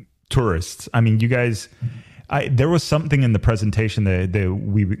tourists, you guys... there was something in the presentation that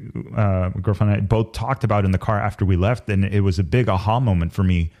we, my girlfriend and I both talked about in the car after we left, and it was a big aha moment for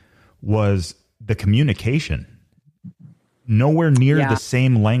me, was the communication. Nowhere near the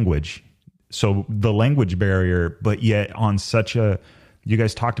same language. So the language barrier, but yet on you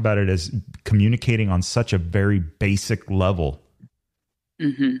guys talked about it as communicating on such a very basic level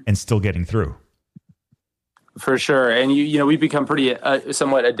and still getting through. For sure. And, we've become pretty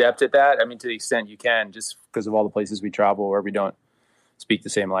somewhat adept at that. To the extent you can, just because of all the places we travel where we don't speak the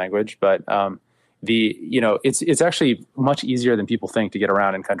same language. But it's actually much easier than people think to get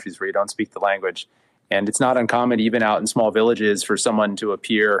around in countries where you don't speak the language. And it's not uncommon, even out in small villages, for someone to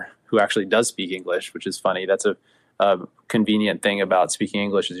appear who actually does speak English, which is funny. That's a convenient thing about speaking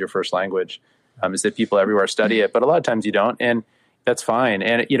English as your first language, is that people everywhere study it. But a lot of times you don't. And that's fine.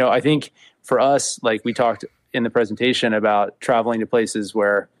 And, I think for us, like we talked in the presentation about traveling to places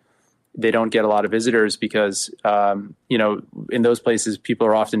where they don't get a lot of visitors because, in those places, people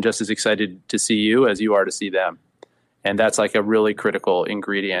are often just as excited to see you as you are to see them. And that's like a really critical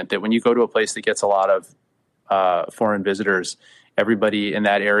ingredient, that when you go to a place that gets a lot of foreign visitors, everybody in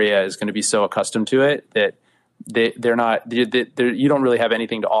that area is going to be so accustomed to it that you don't really have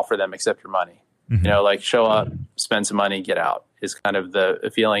anything to offer them except your money. Mm-hmm. Like show up, spend some money, get out is kind of the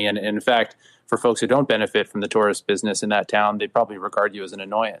feeling. And in fact, for folks who don't benefit from the tourist business in that town, they probably regard you as an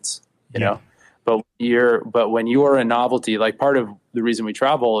annoyance, you know? But when you're a novelty, like part of the reason we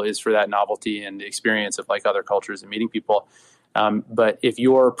travel is for that novelty and the experience of like other cultures and meeting people. But if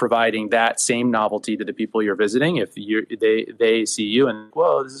you're providing that same novelty to the people you're visiting, if they see you and,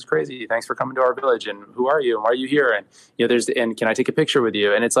 whoa, this is crazy. Thanks for coming to our village. And who are you? And why are you here? And, and can I take a picture with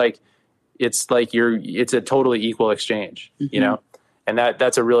you? And it's a totally equal exchange, and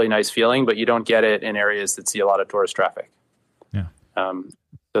that's a really nice feeling, but you don't get it in areas that see a lot of tourist traffic. Yeah.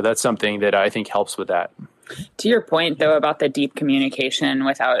 So that's something that I think helps with that. To your point, though, about the deep communication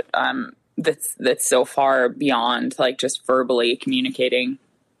without that's so far beyond like just verbally communicating.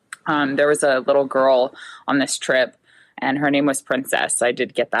 There was a little girl on this trip, and her name was Princess. I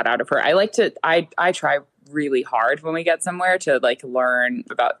did get that out of her. I try really hard when we get somewhere to like learn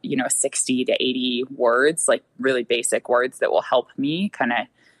about, 60 to 80 words, like really basic words that will help me kind of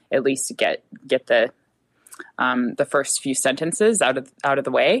at least get the first few sentences out of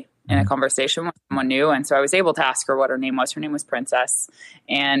the way in a conversation with someone new. And so I was able to ask her what her name was. Her name was Princess,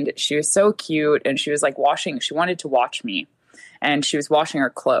 and she was so cute. And she was like she wanted to watch me, and she was washing her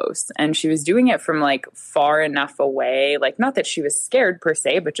clothes, and she was doing it from like far enough away. Like, not that she was scared per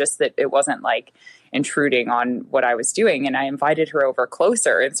se, but just that it wasn't like intruding on what I was doing. And I invited her over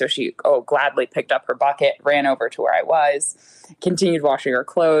closer. And so she gladly picked up her bucket, ran over to where I was, continued washing her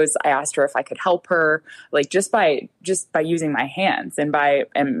clothes. I asked her if I could help her, like just by using my hands and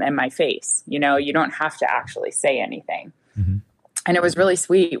my face. You don't have to actually say anything. Mm-hmm. And it was really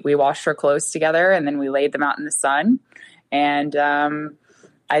sweet. We washed her clothes together, and then we laid them out in the sun. And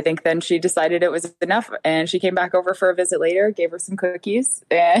I think then she decided it was enough, and she came back over for a visit later, gave her some cookies,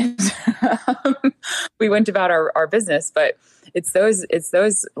 and we went about our business. But it's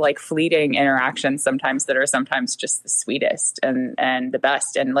those like fleeting interactions sometimes that are sometimes just the sweetest and the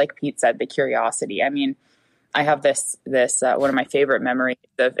best. And like Pete said, the curiosity. I mean, I have this one of my favorite memories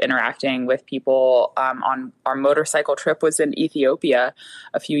of interacting with people on our motorcycle trip was in Ethiopia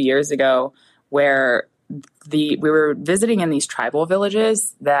a few years ago, where we were visiting in these tribal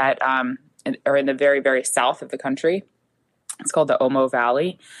villages that are in the very, very south of the country. It's called the Omo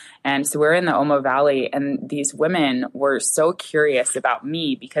Valley. And so we're in the Omo Valley, and these women were so curious about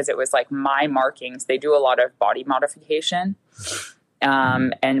me because it was like my markings. They do a lot of body modification.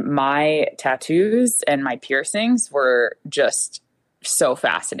 And my tattoos and my piercings were just so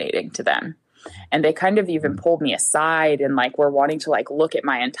fascinating to them. And they kind of even pulled me aside and like were wanting to like look at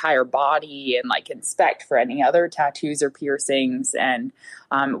my entire body and like inspect for any other tattoos or piercings. And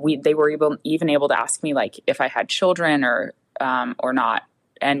they were even able to ask me like if I had children or not.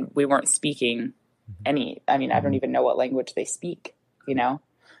 And we weren't speaking I don't even know what language they speak,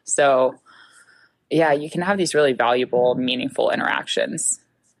 So yeah, you can have these really valuable, meaningful interactions.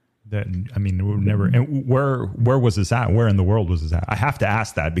 Never. And where was this at? Where in the world was this at? I have to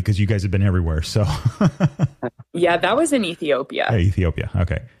ask that because you guys have been everywhere. So yeah, that was in Ethiopia. Hey, Ethiopia.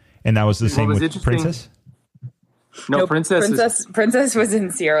 Okay. And that was the same with Princess? No, Princess was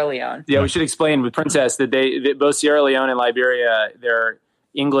in Sierra Leone. Yeah, we should explain with Princess that they both Sierra Leone and Liberia, their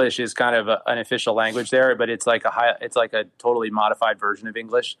English is kind of an official language there, but it's like a totally modified version of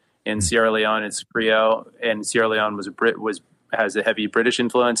English. In Sierra Leone, it's Creole, and Sierra Leone has a heavy British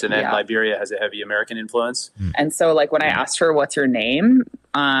influence, and then Liberia has a heavy American influence. And so, like, when I asked her, what's your name?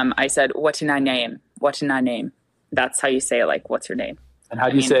 I said, what's your name? What's your name? That's how you say it, like, what's your name? And how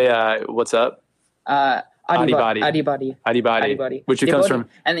do you say, what's up? Adibody. Adibody. Which it comes from.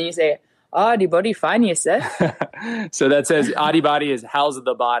 And then you say, Adibody, fine, you said. So that says, Adibody is how's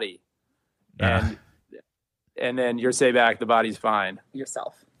the body? And then you say back, the body's fine.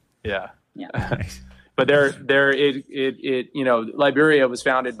 Yourself. Yeah. Nice. But Liberia was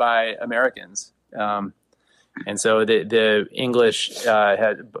founded by Americans. And so the English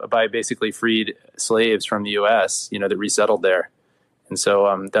had basically freed slaves from the U.S., that resettled there. And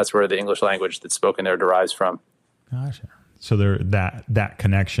so that's where the English language that's spoken there derives from. Gotcha. So there that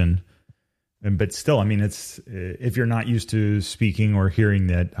connection. But still, it's if you're not used to speaking or hearing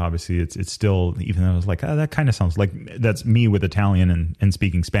that, obviously it's still, even though I was like, that kind of sounds like that's me with Italian and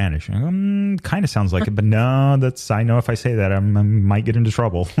speaking Spanish. Kind of sounds like it, but no, I know if I say that, I might get into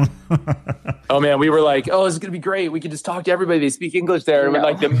trouble. Oh man, we were like, this is gonna be great. We could just talk to everybody. They speak English there. No.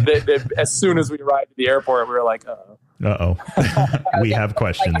 Like as soon as we arrived at the airport, we were like, we have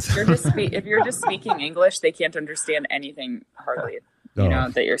questions. Like if you're just speaking English, they can't understand anything hardly,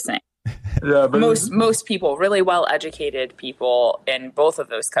 that you're saying. Yeah, but most people, really well-educated people in both of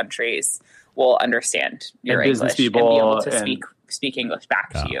those countries, will understand your English people and be able to speak English back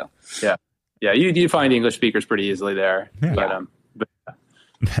to you. Yeah. You find English speakers pretty easily there, but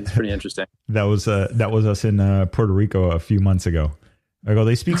it's pretty interesting. That was us in Puerto Rico a few months ago. I go,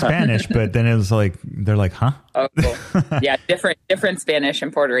 they speak Spanish, but then it was like they're like, huh? Oh, cool. Yeah, different Spanish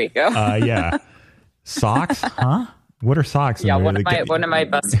in Puerto Rico. Yeah, socks, huh? What are socks? Yeah, one of my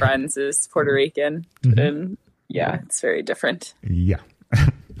best friends is Puerto Rican, and it's very different. Yeah,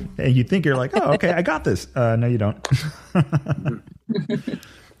 and you think you're like, oh, okay, I got this. No, you don't.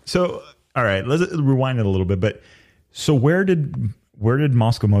 So, all right, let's rewind it a little bit. But so, where did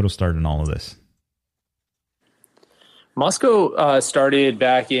Moscow Moto start in all of this? Moscow started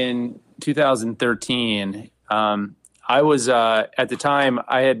back in 2013. I was, at the time,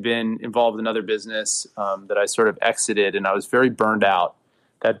 I had been involved in another business that I sort of exited, and I was very burned out.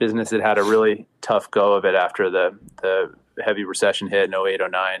 That business had a really tough go of it after the heavy recession hit in 08,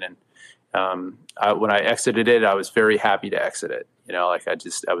 09. When I exited it, I was very happy to exit it. Like I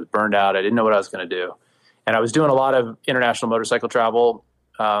was burned out. I didn't know what I was going to do. And I was doing a lot of international motorcycle travel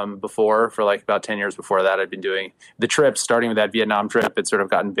before, for like about 10 years before that. I'd been doing the trips, starting with that Vietnam trip. It's sort of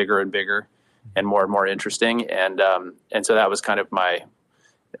gotten bigger and bigger and more interesting. And so that was kind of my,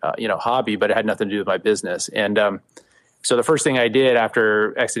 hobby, but it had nothing to do with my business. And so the first thing I did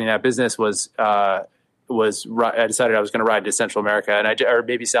after exiting that business was I decided I was going to ride to Central America or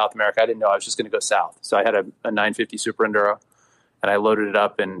maybe South America. I didn't know. I was just going to go south. So I had a 950 Super Enduro, and I loaded it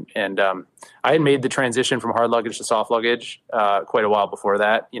up, and I had made the transition from hard luggage to soft luggage quite a while before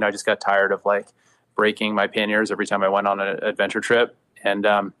that. I just got tired of like breaking my panniers every time I went on an adventure trip, and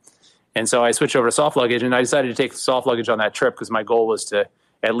so I switched over to soft luggage, and I decided to take soft luggage on that trip because my goal was to,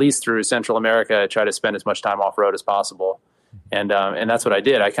 at least through Central America, try to spend as much time off road as possible, and that's what I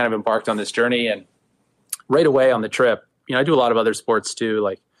did. I kind of embarked on this journey, and right away on the trip, I do a lot of other sports too,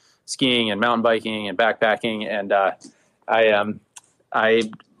 like skiing and mountain biking and backpacking, and I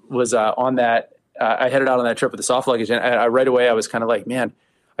was on that. I headed out on that trip with the soft luggage, and right away I was kind of like, man,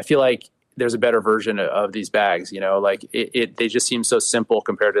 I feel like there's a better version of these bags. Like they just seem so simple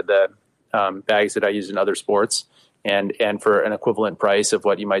compared to the bags that I use in other sports, and for an equivalent price of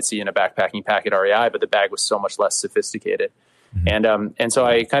what you might see in a backpacking pack at REI, but the bag was so much less sophisticated. Mm-hmm. And so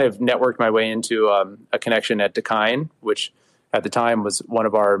I kind of networked my way into a connection at Dakine, which at the time was one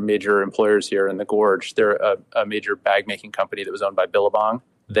of our major employers here in the Gorge. They're a major bag making company that was owned by Billabong.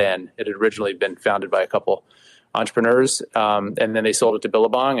 Then it had originally been founded by a couple entrepreneurs, and then they sold it to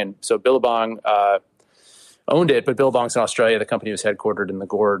Billabong. And so Billabong owned it, but Billabong's in Australia. The company was headquartered in the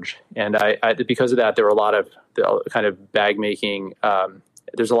Gorge. And I because of that, there were a lot of the kind of bag making.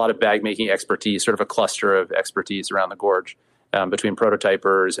 There's a lot of bag making expertise, sort of a cluster of expertise around the Gorge. Between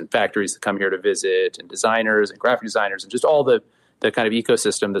prototypers and factories that come here to visit, and designers and graphic designers, and just all the kind of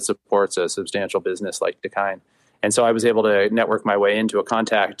ecosystem that supports a substantial business like Dakine. And so I was able to network my way into a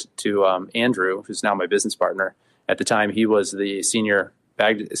contact to Andrew, who's now my business partner. At the time, he was the senior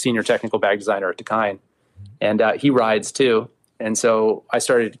technical bag designer at Dakine, and he rides too. And so I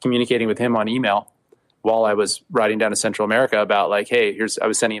started communicating with him on email while I was riding down to Central America about like, hey, I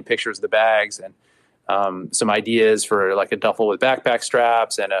was sending him pictures of the bags and some ideas for like a duffel with backpack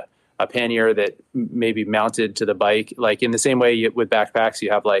straps and a pannier that maybe mounted to the bike. Like in the same way with backpacks,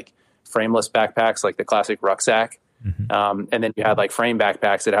 you have like frameless backpacks, like the classic rucksack. Mm-hmm. And then you had like frame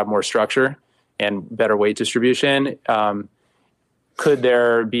backpacks that have more structure and better weight distribution. Could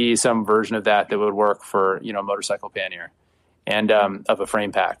there be some version of that would work for, motorcycle pannier and of a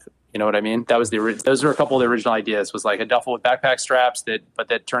frame pack? You know what I mean? Those were a couple of the original ideas, was like a duffel with backpack straps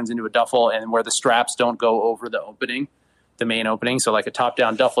that turns into a duffel, and where the straps don't go over the opening, the main opening. So like a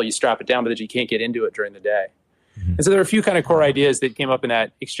top-down duffel, you strap it down, but you can't get into it during the day. Mm-hmm. And so there were a few kind of core ideas that came up in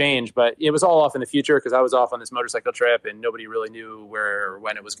that exchange, but it was all off in the future because I was off on this motorcycle trip and nobody really knew where or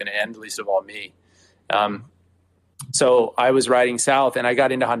when it was going to end, least of all me. So I was riding south and I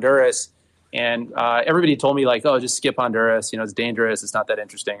got into Honduras. And everybody told me like, oh, just skip Honduras. It's dangerous. It's not that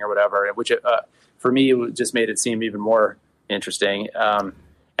interesting or whatever, which for me, it just made it seem even more interesting. And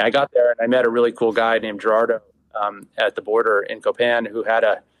I got there and I met a really cool guy named Gerardo at the border in Copan who had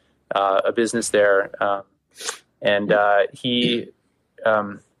a business there. And he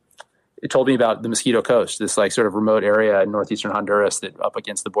told me about the Mosquito Coast, this like sort of remote area in northeastern Honduras that up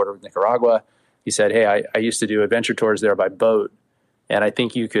against the border with Nicaragua. He said, hey, I used to do adventure tours there by boat. And I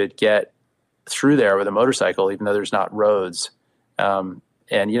think you could get through there with a motorcycle, even though there's not roads. And,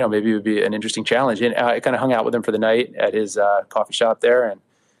 maybe it would be an interesting challenge. And I kind of hung out with him for the night at his coffee shop there.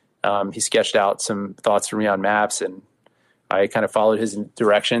 And he sketched out some thoughts for me on maps. And I kind of followed his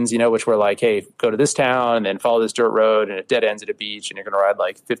directions, which were like, hey, go to this town and then follow this dirt road and it dead ends at a beach. And you're going to ride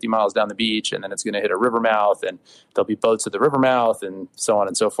like 50 miles down the beach. And then it's going to hit a river mouth and there'll be boats at the river mouth and so on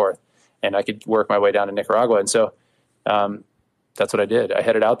and so forth. And I could work my way down to Nicaragua. And so, that's what I did. I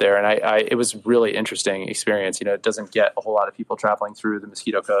headed out there and it was a really interesting experience. It doesn't get a whole lot of people traveling through the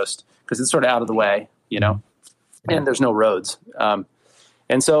Mosquito Coast because it's sort of out of the way, and there's no roads.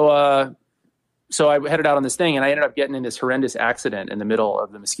 And so I headed out on this thing and I ended up getting in this horrendous accident in the middle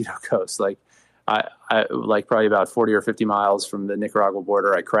of the Mosquito Coast. Like I like probably about 40 or 50 miles from the Nicaragua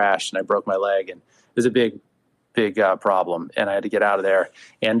border, I crashed and I broke my leg, and it was a big problem and I had to get out of there.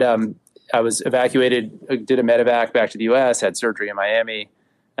 And, I was evacuated, did a medevac back to the U.S., had surgery in Miami,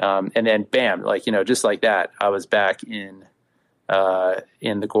 and then bam, just like that, I was back in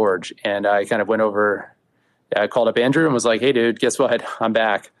the Gorge. And I kind of went over, I called up Andrew and was like, hey, dude, guess what? I'm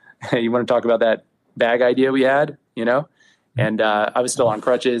back. You want to talk about that bag idea we had, And I was still on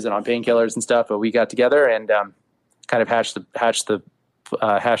crutches and on painkillers and stuff, but we got together and kind of hatched the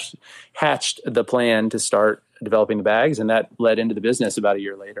hatched the plan to start developing the bags, and that led into the business about a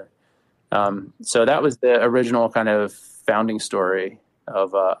year later. So that was the original kind of founding story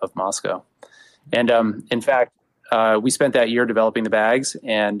of Moscow. And in fact, we spent that year developing the bags,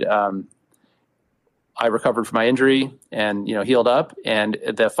 and I recovered from my injury and healed up. And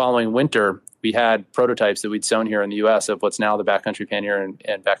the following winter, we had prototypes that we'd sewn here in the U.S. of what's now the Backcountry Pannier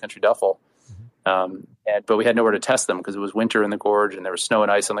and Backcountry Duffel. But we had nowhere to test them because it was winter in the gorge and there was snow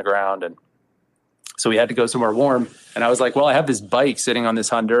and ice on the ground. And so we had to go somewhere warm. And I was like, well, I have this bike sitting on this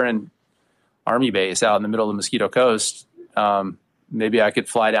Honduran army base out in the middle of the Mosquito Coast. Maybe I could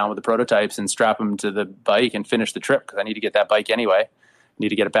fly down with the prototypes and strap them to the bike and finish the trip because I need to get that bike anyway. I need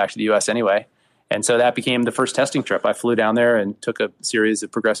to get it back to the U.S. anyway. And so that became the first testing trip. I flew down there and took a series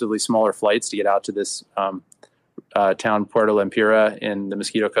of progressively smaller flights to get out to this town, Puerto Lempira, in the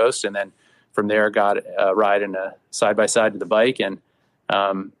Mosquito Coast. And then from there, got a ride in a side-by-side to the bike and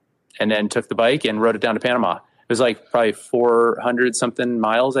then took the bike and rode it down to Panama. It was like probably 400-something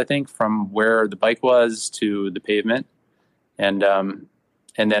miles, I think, from where the bike was to the pavement. And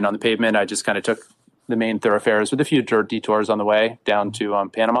then on the pavement, I just kind of took the main thoroughfares with a few detours on the way down to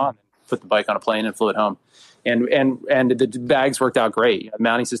Panama, put the bike on a plane and flew it home. And the bags worked out great. The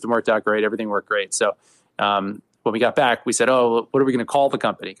mounting system worked out great. Everything worked great. So when we got back, we said, oh, what are we going to call the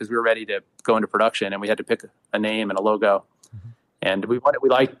company? Because we were ready to go into production, and we had to pick a name and a logo. And we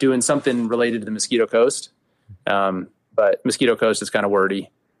liked doing something related to the Mosquito Coast. But Mosquito Coast is kind of wordy.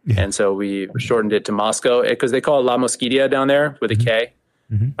 Yeah. And so we shortened it to Moscow because they call it La Mosquitia down there with a K.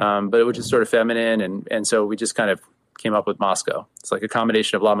 But it was just sort of feminine. And so we just kind of came up with Moscow. It's like a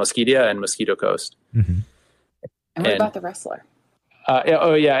combination of La Mosquitia and Mosquito Coast. And what about the wrestler?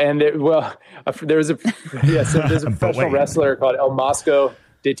 And there's a professional wrestler called El Mosco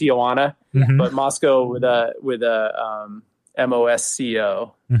de Tijuana, but Moscow with a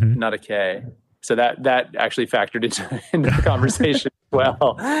MOSCO, not a K. So that actually factored into the conversation as well.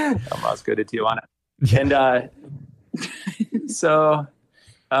 El Mosco de Tijuana,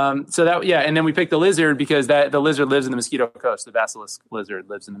 and then we picked the lizard because the lizard lives in the Mosquito Coast. The basilisk lizard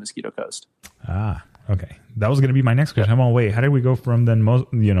lives in the Mosquito Coast. Okay. That was going to be my next question. I'm on wait. How did we go from then,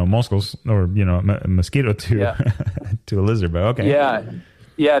 Moscos or, mosquito to to a lizard? But okay.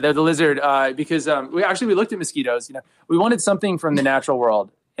 Yeah, they're the lizard because we looked at mosquitoes. We wanted something from the natural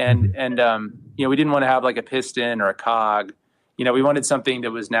world, and we didn't want to have like a piston or a cog. We wanted something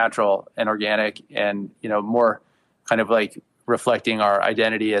that was natural and organic, and more kind of like reflecting our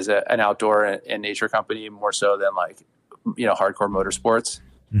identity as an outdoor and nature company more so than like hardcore motorsports.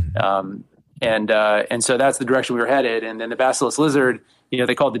 And so that's the direction we were headed. And then the basilisk lizard,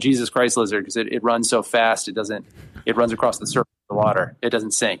 they call it the Jesus Christ lizard because it runs so fast. It runs across the surface of the water. It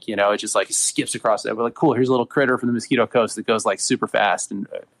doesn't sink, it just like skips across it. We're like, cool, here's a little critter from the Mosquito Coast that goes like super fast and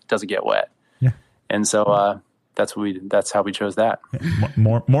doesn't get wet. Yeah. And so that's how we chose that.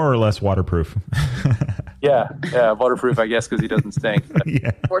 More or less waterproof. Yeah, waterproof, I guess, because he doesn't stink.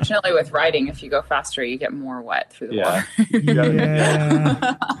 Yeah. Fortunately, with riding, if you go faster, you get more wet through the water.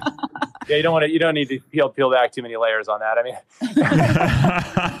 Yeah, you don't need to peel back too many layers on that. I mean,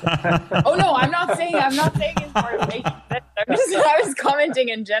 oh no, I'm not saying it's part of making sense. I was commenting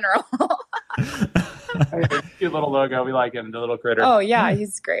in general. Cute little logo, we like him, the little critter. Oh yeah,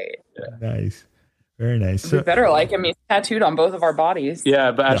 he's great. Yeah. Nice. Very nice. We better like him. He's tattooed on both of our bodies.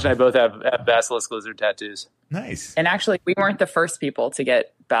 Yeah, but Ash and I both have basilisk lizard tattoos. Nice. And actually, we weren't the first people to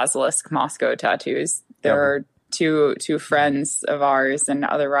get basilisk Moscow tattoos. There are two friends of ours and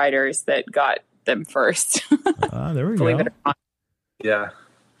other riders that got them first. There we Believe go. it or not. Yeah.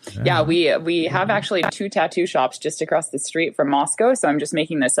 Yeah, we have actually 2 tattoo shops just across the street from Moscow. So I'm just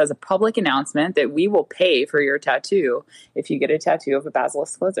making this as a public announcement that we will pay for your tattoo if you get a tattoo of a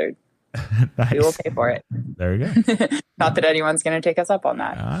basilisk lizard. Nice. We will pay for it. There we go. Not that anyone's going to take us up on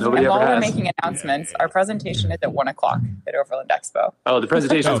that. And while we're making announcements, our presentation is at 1:00 at Overland Expo. Oh, the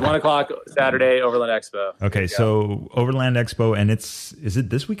presentation is 1:00 Saturday, Overland Expo. Okay, so Overland Expo, and is it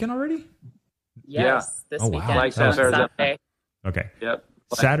this weekend already? Yes, this weekend. Flagstaff, Arizona. Saturday. Okay. Yep.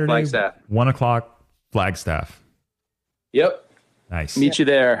 Saturday, Flagstaff. 1:00, Flagstaff. Yep. Nice. Meet you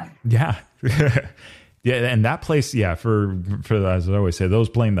there. Yeah. Yeah, and that place, for as I always say, those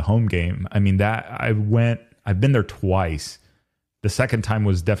playing the home game. I mean, I've been there twice. The second time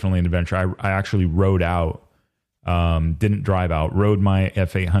was definitely an adventure. I actually rode out, didn't drive out, rode my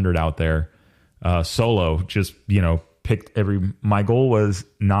F800 out there solo. Just picked my goal was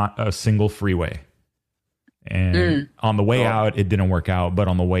not a single freeway. And on the way out, it didn't work out. But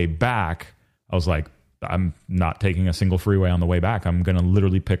on the way back, I was like, I'm not taking a single freeway on the way back. I'm going to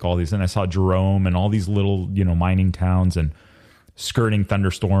literally pick all these. And I saw Jerome and all these little, mining towns and skirting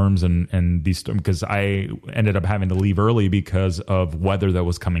thunderstorms and these, because I ended up having to leave early because of weather that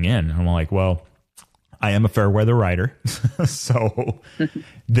was coming in. I'm like, well, I am a fair weather rider, so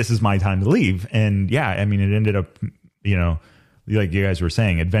this is my time to leave. And yeah, I mean, it ended up, you know, like you guys were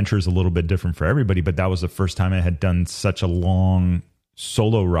saying, adventure is a little bit different for everybody, but that was the first time I had done such a long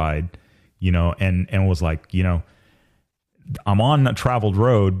solo ride, you know, and was like, you know, I'm on a traveled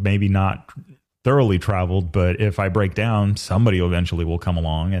road, maybe not thoroughly traveled, but if I break down, somebody eventually will come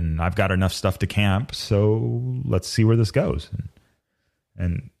along, and I've got enough stuff to camp. So let's see where this goes.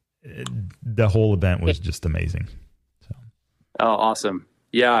 The whole event was just amazing. So. Oh, awesome.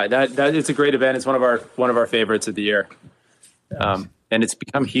 Yeah, that it's a great event. It's one of our favorites of the year. And it's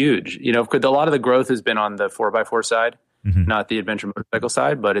become huge. You know, a lot of the growth has been on the 4x4 side, not the adventure motorcycle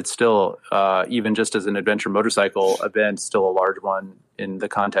side, but it's still, even just as an adventure motorcycle event, still a large one in the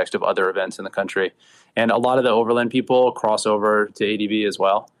context of other events in the country. And a lot of the overland people cross over to ADV as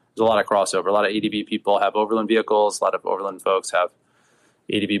well. There's a lot of crossover. A lot of ADV people have overland vehicles. A lot of overland folks have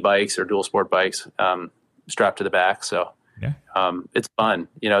ADV bikes or dual sport bikes strapped to the back. So yeah, it's fun.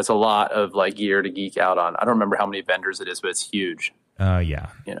 You know, it's a lot of like gear to geek out on. I don't remember how many vendors it is, but it's huge. Yeah.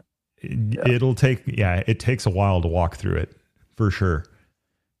 You know? It takes a while to walk through it for sure.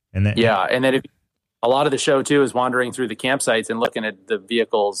 And then, and then a lot of the show too is wandering through the campsites and looking at the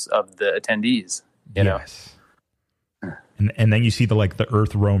vehicles of the attendees, you know? And then you see the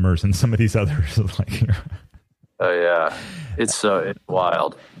earth roamers and some of these others like, oh yeah, it's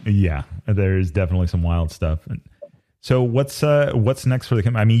wild. Yeah, there's definitely some wild stuff. So what's next for the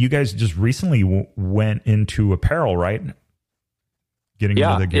camp? I mean, you guys just recently went into apparel, right? Getting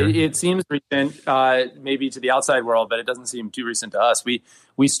into the gear. It seems recent, maybe to the outside world, but it doesn't seem too recent to us.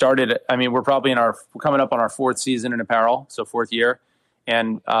 We started. I mean, we're probably we're coming up on our 4th season in apparel, so 4th year,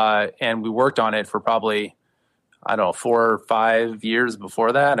 and we worked on it for probably, I don't know, 4 or 5 years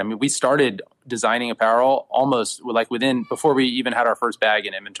before that. I mean, we started designing apparel almost before we even had our first bag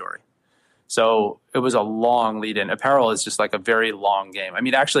in inventory. So it was a long lead in. Apparel is just like a very long game. I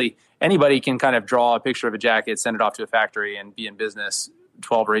mean, actually, anybody can kind of draw a picture of a jacket, send it off to a factory, and be in business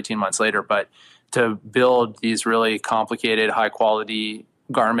 12 or 18 months later. But to build these really complicated, high quality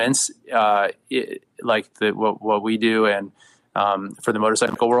garments, what we do, and for the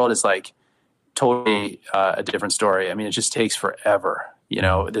motorcycle world, is like totally a different story. I mean, it just takes forever. You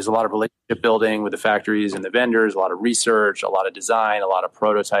know, there's a lot of relationship building with the factories and the vendors, a lot of research, a lot of design, a lot of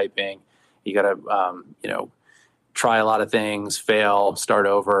prototyping. You got to, try a lot of things, fail, start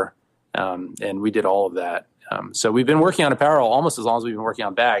over. And we did all of that. So we've been working on apparel almost as long as we've been working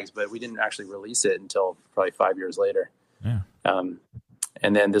on bags, but we didn't actually release it until probably 5 years later. Yeah.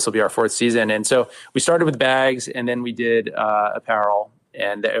 And then this will be our 4th season. And so we started with bags, and then we did apparel,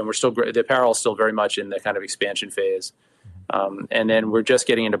 and we're still, the apparel is still very much in the kind of expansion phase. And then we're just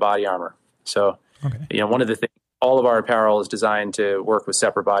getting into body armor. So, one of the things, all of our apparel is designed to work with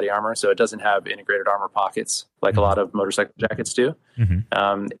separate body armor, so it doesn't have integrated armor pockets like a lot of motorcycle jackets do.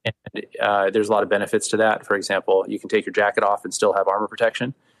 And there's a lot of benefits to that. For example, you can take your jacket off and still have armor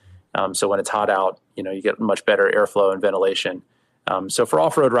protection. So when it's hot out, you get much better airflow and ventilation. So for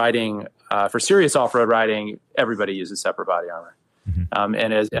off-road riding, for serious off-road riding, everybody uses separate body armor.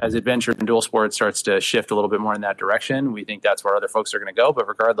 And as adventure and dual sport starts to shift a little bit more in that direction, we think that's where other folks are going to go. But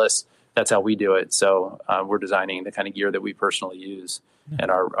regardless, that's how we do it. So we're designing the kind of gear that we personally use and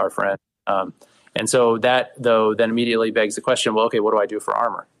our friends. And so that, though, then immediately begs the question, well, okay, what do I do for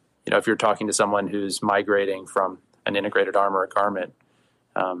armor? If you're talking to someone who's migrating from an integrated armor garment,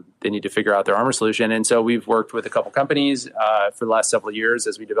 they need to figure out their armor solution. And so we've worked with a couple companies for the last several years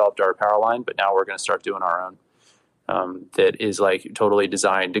as we developed our apparel line, but now we're going to start doing our own. That is like totally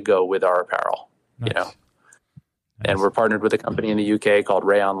designed to go with our apparel, Nice. And we're partnered with a company in the UK called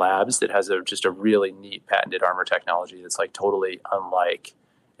Rayon Labs that has just a really neat patented armor technology that's like totally unlike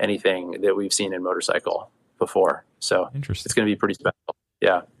anything that we've seen in motorcycle before. So it's going to be pretty special.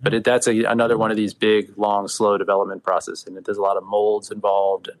 Yeah. But that's another one of these big, long, slow development process. And there's a lot of molds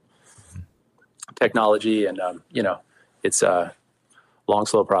involved, technology, and, it's a long,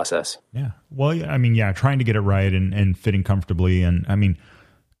 slow process. Yeah. Well, I mean, trying to get it right and fitting comfortably. And I mean,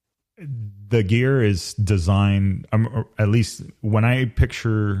 the gear is designed, at least when I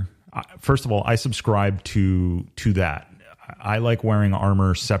picture, first of all, I subscribe to that. I like wearing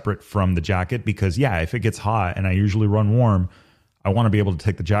armor separate from the jacket because, if it gets hot and I usually run warm, I want to be able to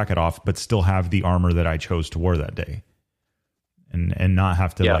take the jacket off, but still have the armor that I chose to wear that day and not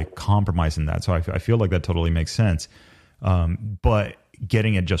have to like compromise in that. So I feel like that totally makes sense. But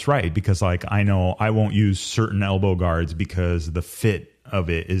getting it just right, because like I know I won't use certain elbow guards because the fit of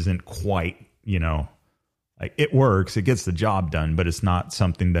it isn't quite, Like it works, it gets the job done, but it's not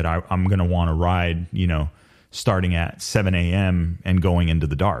something that I'm going to want to ride, starting at 7 a.m. and going into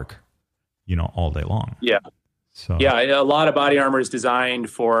the dark, all day long. Yeah. So yeah, a lot of off-road body armor is designed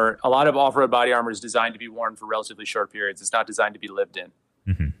to be worn for relatively short periods. It's not designed to be lived in,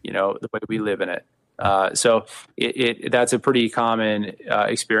 the way we live in it. So that's a pretty common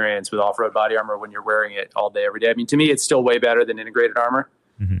experience with off-road body armor when you're wearing it all day, every day. I mean, to me, it's still way better than integrated armor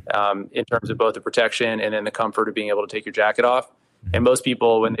in terms of both the protection and then the comfort of being able to take your jacket off. And most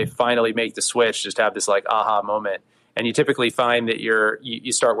people, when they finally make the switch, just have this like aha moment. And you typically find that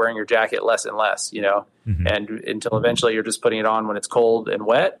you start wearing your jacket less and less, and until eventually you're just putting it on when it's cold and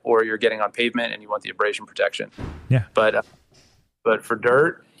wet, or you're getting on pavement and you want the abrasion protection. Yeah. But for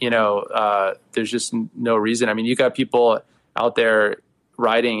dirt, there's just no reason. I mean, you got people out there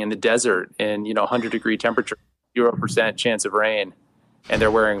riding in the desert in 100-degree temperature, 0% chance of rain, and they're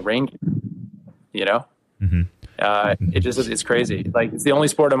wearing rain gear. It's crazy. Like, it's the only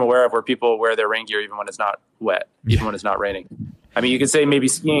sport I'm aware of where people wear their rain gear even when it's not wet, even when it's not raining. I mean, you could say maybe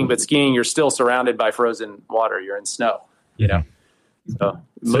skiing, but skiing, you're still surrounded by frozen water. You're in snow, So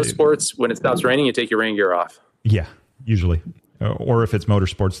most sports, when it stops raining, you take your rain gear off. Yeah, usually. Or if it's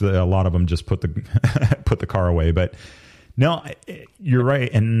motorsports, a lot of them just put the car away. But no, you're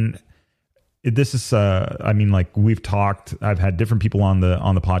right. And this is, we've talked, I've had different people on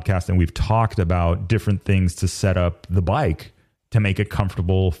the podcast, and we've talked about different things to set up the bike to make it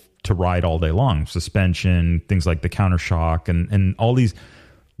comfortable to ride all day long. Suspension, things like the counter shock, and all these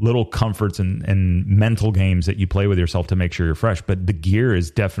little comforts and mental games that you play with yourself to make sure you're fresh. But the gear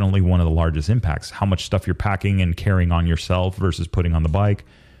is definitely one of the largest impacts. How much stuff you're packing and carrying on yourself versus putting on the bike.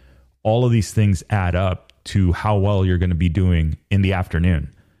 All of these things add up to how well you're going to be doing in the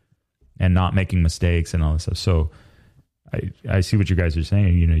afternoon and not making mistakes and all this stuff. So I see what you guys are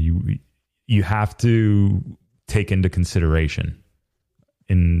saying. You have to take into consideration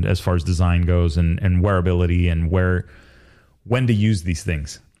in as far as design goes and wearability and when to use these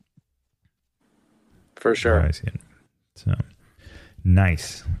things. For sure. So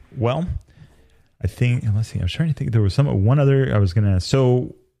nice. Well, I think, let's see, I was trying to think, there was one other I was going to,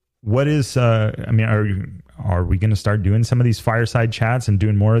 so what is, are we going to start doing some of these fireside chats and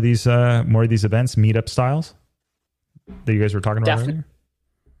doing more of these events, meetup styles that you guys were talking about earlier?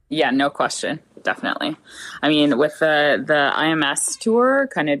 Yeah, no question. Definitely. I mean, with the IMS tour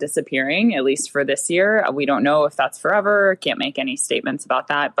kind of disappearing, at least for this year, we don't know if that's forever. Can't make any statements about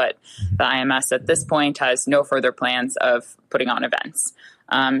that. But the IMS at this point has no further plans of putting on events.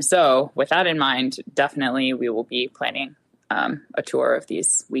 So with that in mind, definitely we will be planning a tour of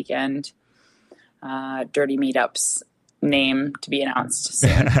these weekend dirty meetups, name to be announced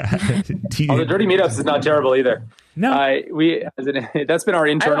soon. The dirty meetups is not terrible either. No, that's been our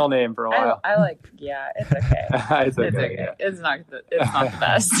internal name for a while. It's okay. It's okay. It's not the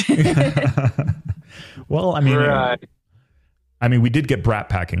best. Well, we did get brat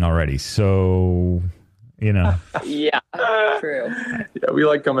packing already, so Yeah, true. Yeah, we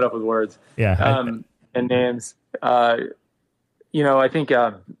like coming up with words. Yeah, and names. I think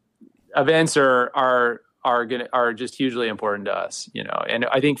events are just hugely important to us. And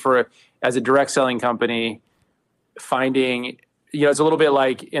I think as a direct selling company, finding, it's a little bit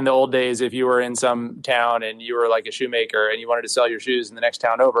like in the old days, if you were in some town and you were like a shoemaker and you wanted to sell your shoes in the next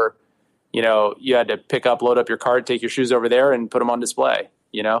town over, you had to load up your cart, take your shoes over there and put them on display,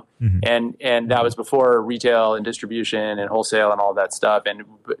 and that was before retail and distribution and wholesale and all that stuff. And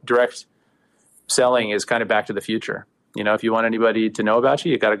direct selling is kind of back to the future. If you want anybody to know about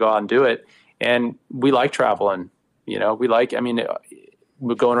you, you got to go out and do it. And we like traveling,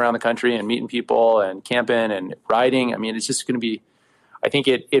 we're going around the country and meeting people and camping and riding. It's just going to be, I think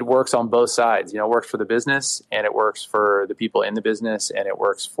it works on both sides. It works for the business and it works for the people in the business and it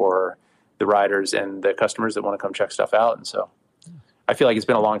works for the riders and the customers that want to come check stuff out. And so I feel like it's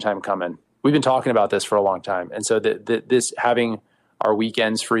been a long time coming. We've been talking about this for a long time. And so this having our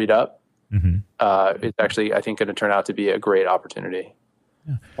weekends freed up is actually, I think, going to turn out to be a great opportunity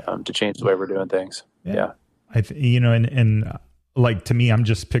to change the way we're doing things. Yeah. And like, to me, I'm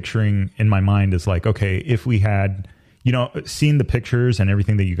just picturing in my mind is like, okay, if we had, seen the pictures and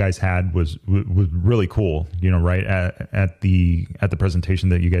everything that you guys had was really cool, right at the presentation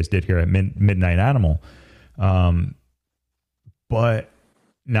that you guys did here at Midnight Animal. But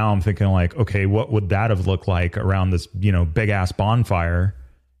now I'm thinking like, okay, what would that have looked like around this, big ass bonfire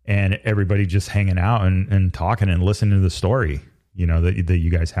and everybody just hanging out and talking and listening to the story, that you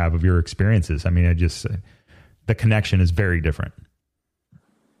guys have of your experiences. The connection is very different.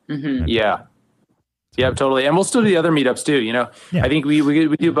 Mm-hmm. Yeah, totally. And we'll still do the other meetups too. I think we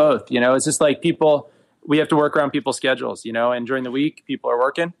do both. It's just like people we have to work around people's schedules, and during the week people are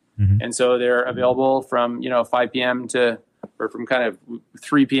working. And so they're available from, 5 p.m. or from kind of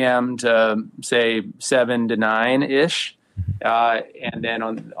 3 p.m. to say 7 to 9 ish. And then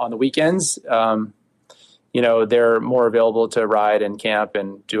on the weekends, they're more available to ride and camp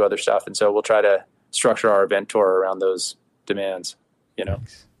and do other stuff. And so we'll try to structure our event tour around those demands,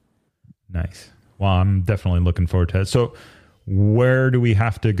 Nice. Well, I'm definitely looking forward to it. So where do we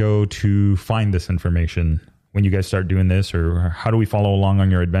have to go to find this information when you guys start doing this, or how do we follow along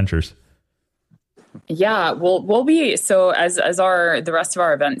on your adventures? Yeah, we'll be, so as the rest of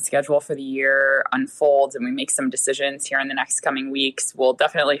our event schedule for the year unfolds and we make some decisions here in the next coming weeks, we'll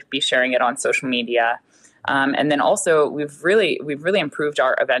definitely be sharing it on social media. And then also we've really improved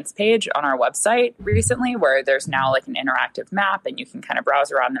our events page on our website recently, where there's now like an interactive map and you can kind of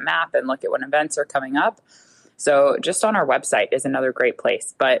browse around the map and look at when events are coming up. So just on our website is another great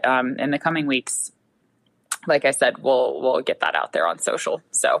place. But in the coming weeks, like I said, we'll get that out there on social.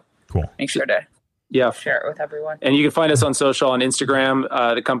 So cool. Make sure to share it with everyone. And you can find us on social, on Instagram.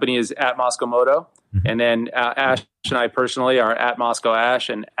 The company is @MoscowMoto. And then Ash and I personally are @MoscowAsh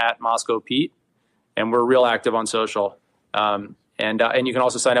and @MoscowPete. And we're real active on social. And you can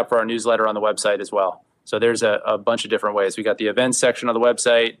also sign up for our newsletter on the website as well. So there's a bunch of different ways. We got the events section of the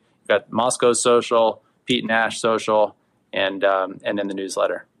website. We've got Moscow social, Pete and Ash social, and then the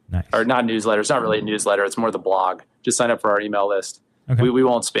newsletter. Nice. Or not newsletter. It's not really a newsletter. It's more the blog. Just sign up for our email list. Okay. We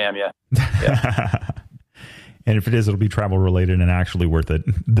won't spam you. Yeah. And if it is, it'll be travel related and actually worth it.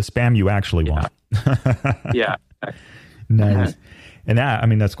 The spam you actually want. Yeah. Nice. And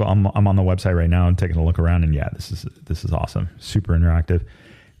that's cool. I'm on the website right now and taking a look around, and this is awesome. Super interactive.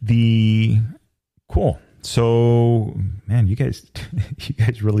 Cool. So, man, you guys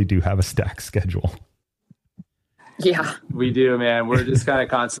really do have a stacked schedule. Yeah, we do, man. We're just kind of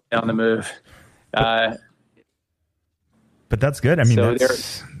constantly on the move. But that's good. I mean,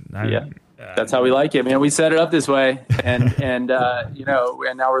 that's how we like it, man. We set it up this way, and now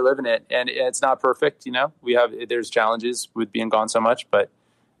we're living it. And it's not perfect, there's challenges with being gone so much,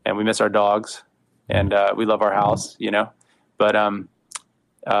 and we miss our dogs, and we love our house, but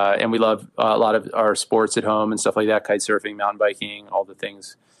and we love a lot of our sports at home and stuff like that, kite surfing, mountain biking, all the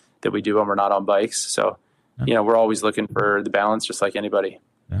things that we do when we're not on bikes. So, we're always looking for the balance, just like anybody.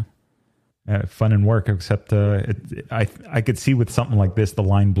 Fun and work, except I could see with something like this, the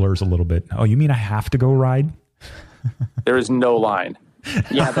line blurs a little bit. Oh, you mean I have to go ride? There is no line.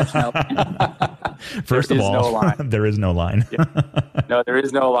 Yeah, there's no line. First of all, no line. There is no line. No, there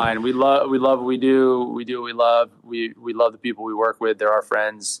is no line. We love what we do. We do what we love. We love the people we work with. They're our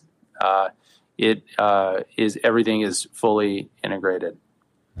friends. Everything is fully integrated.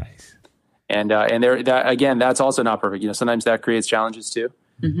 Nice. And that's also not perfect. Sometimes that creates challenges too.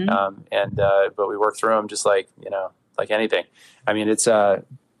 Mm-hmm. But we work through them just like anything. I mean, it's a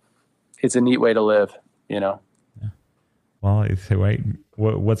neat way to live, Yeah. Well,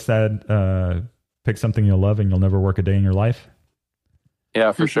 what's that? Pick something you'll love and you'll never work a day in your life.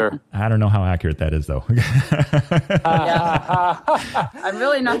 Yeah, for sure. I don't know how accurate that is, though. I'm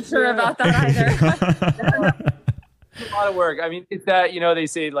really not sure about that either. It's a lot of work. I mean, it's that, they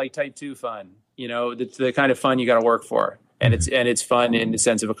say like type 2 fun, it's the kind of fun you got to work for. And it's fun in the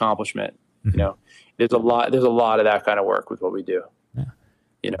sense of accomplishment. Mm-hmm. There's a lot of that kind of work with what we do. Yeah.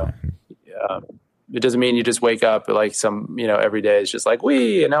 It doesn't mean you just wake up like some, every day it's just like,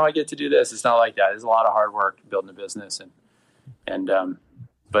 and now I get to do this. It's not like that. There's a lot of hard work building a business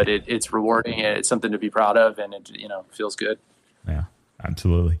but it's rewarding and it's something to be proud of, and it, feels good. Yeah,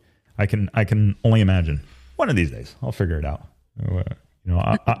 absolutely. I can only imagine. One of these days I'll figure it out.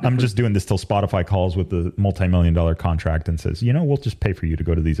 I'm just doing this till Spotify calls with the multi-million-dollar contract and says, we'll just pay for you to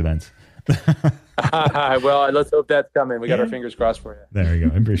go to these events. Well, let's hope that's coming. We got our fingers crossed for you. There you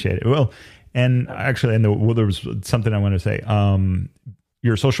go. I appreciate it. Well, and actually, there was something I wanted to say.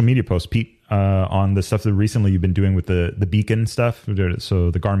 Your social media post, Pete, on the stuff that recently you've been doing with the beacon stuff,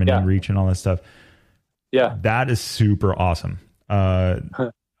 so the Garmin InReach and all that stuff. Yeah. That is super awesome.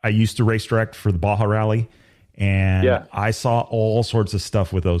 I used to race direct for the Baja Rally. And I saw all sorts of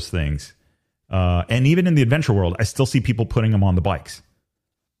stuff with those things. And even in the adventure world, I still see people putting them on the bikes.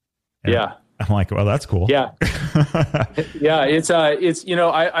 And I'm like, well, that's cool. Yeah. Yeah. It's I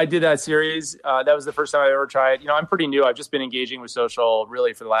did that series. That was the first time I ever tried. I'm pretty new. I've just been engaging with social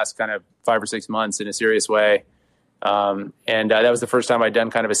really for the last kind of 5 or 6 months in a serious way. And that was the first time I'd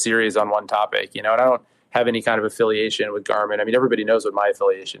done kind of a series on one topic, and I don't have any kind of affiliation with Garmin. I mean, everybody knows what my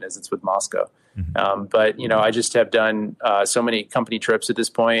affiliation is. It's with Moscow. Mm-hmm. But, I just have done so many company trips at this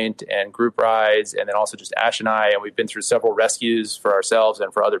point and group rides, and then also just Ash and I, and we've been through several rescues for ourselves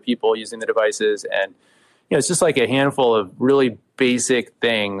and for other people using the devices. And it's just like a handful of really basic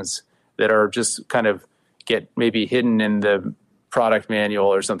things that are just kind of get maybe hidden in the product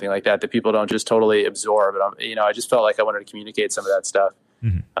manual or something like that people don't just totally absorb. And I just felt like I wanted to communicate some of that stuff.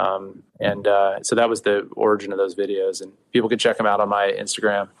 So that was the origin of those videos, and people can check them out on my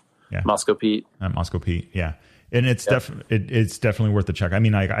Instagram, Moscow Pete. Moscow Pete, yeah. And it's it's definitely worth a check. I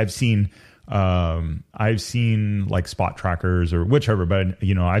mean, I've seen like spot trackers or whichever, but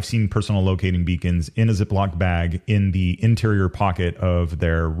I've seen personal locating beacons in a Ziploc bag in the interior pocket of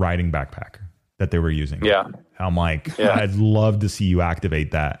their riding backpack that they were using. Yeah. I'm like, I'd love to see you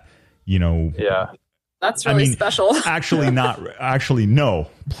activate that, Yeah. That's really special. Actually, no.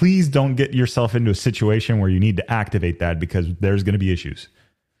 Please don't get yourself into a situation where you need to activate that, because there's going to be issues.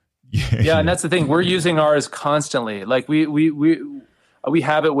 Yeah, and that's the thing. We're using ours constantly. Like we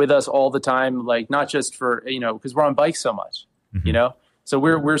have it with us all the time. Like not just for because we're on bikes so much. So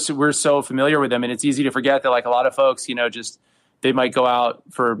we're so familiar with them, and it's easy to forget that like a lot of folks just they might go out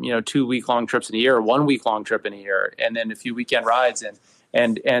for 2 week-long trips in a year, or 1 week-long trip in a year, and then a few weekend rides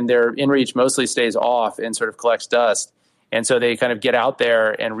and their inReach mostly stays off and sort of collects dust. And so they kind of get out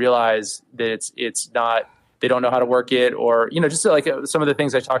there and realize that it's not, they don't know how to work it, or, just like some of the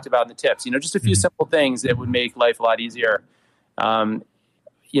things I talked about in the tips, just a few simple things that would make life a lot easier,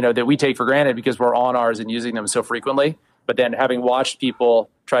 that we take for granted because we're on ours and using them so frequently. But then having watched people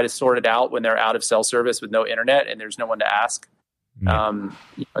try to sort it out when they're out of cell service with no internet and there's no one to ask.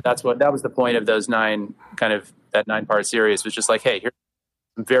 That was the point of those that 9-part series, was just like, hey, here's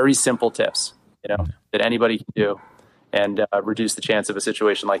some very simple tips, that anybody can do and reduce the chance of a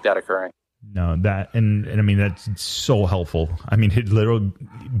situation like that occurring. No, that, and I mean, that's so helpful. I mean, it literally,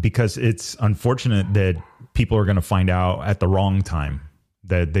 because it's unfortunate that people are going to find out at the wrong time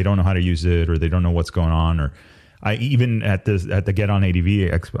that they don't know how to use it, or they don't know what's going on. Or I even at the Get On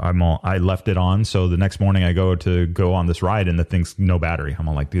ADV, I left it on. So the next morning I go on this ride and the thing's no battery. I'm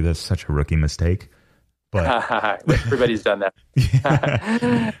all like, dude, that's such a rookie mistake. But everybody's done that.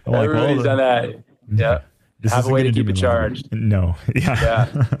 Everybody's done that. Yeah. Have a way to keep it charged. No.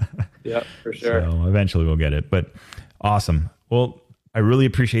 Yeah. Yeah, for sure. So eventually we'll get it. But awesome. Well, I really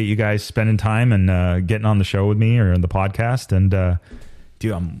appreciate you guys spending time and getting on the show with me, or the podcast. And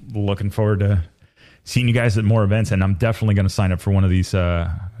dude, I'm looking forward to seeing you guys at more events. And I'm definitely going to sign up for one of these.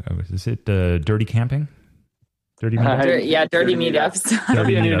 Is it Dirty Camping? Dirty Meetups? Dirty Meetups.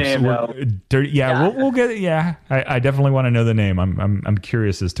 Dirty new name. Dirty, yeah. We'll get it. Yeah, I definitely want to know the name. I'm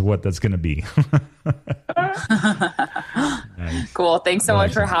curious as to what that's going to be. Nice. Cool. Thanks so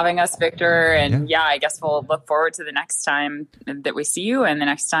much for having us, Victor. And I guess we'll look forward to the next time that we see you and the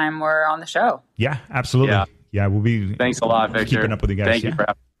next time we're on the show. Yeah, absolutely. Yeah, we'll be. Thanks a lot, Victor. Keeping up with you guys. Thank you for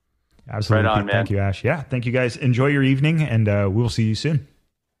having me. Absolutely. Right on, man. Thank you, Ash. Yeah, thank you guys. Enjoy your evening, and we'll see you soon.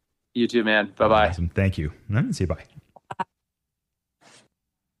 You too, man. Bye-bye. Awesome. Thank you. See you. Bye.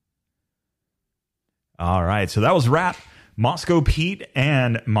 All right. So that was Rap, Moscow Pete,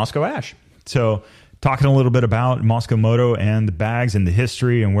 and Moscow Ash. So talking a little bit about Moscow Moto and the bags and the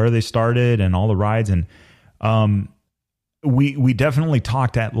history and where they started and all the rides. And we definitely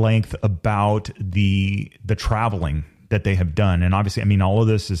talked at length about the traveling that they have done. And obviously, I mean, all of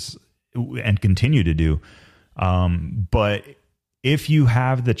this is and continue to do. But if you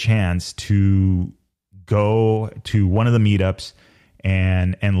have the chance to go to one of the meetups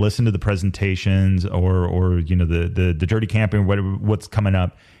and listen to the presentations or the Dirty Camping, what's coming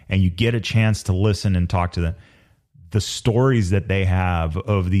up, and you get a chance to listen and talk to them, the stories that they have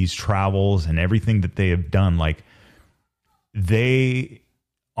of these travels and everything that they have done, like they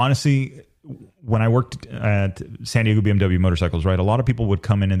honestly, when I worked at San Diego BMW Motorcycles, right, a lot of people would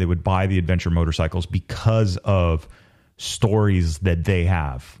come in and they would buy the adventure motorcycles because of stories that they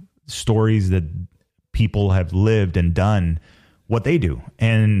have, stories that people have lived and done what they do.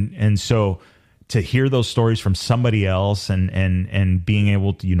 And so to hear those stories from somebody else and being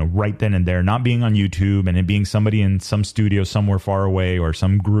able to, right then and there, not being on YouTube and it being somebody in some studio somewhere far away or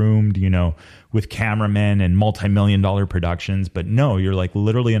some groomed, with cameramen and multi-million-dollar productions. But no, you're like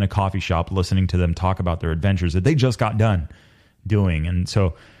literally in a coffee shop listening to them talk about their adventures that they just got done doing. And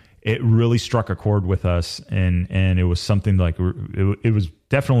so it really struck a chord with us, and it was something like it was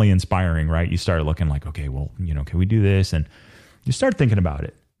definitely inspiring, right? You start looking like, okay, well, can we do this? And you start thinking about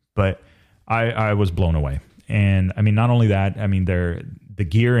it. But I was blown away. And I mean, not only that, I mean, the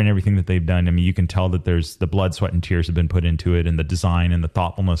gear and everything that they've done. I mean, you can tell that there's the blood, sweat, and tears have been put into it, and the design and the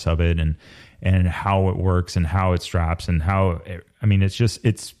thoughtfulness of it, and how it works and how it straps and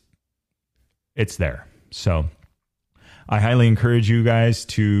it's there. So I highly encourage you guys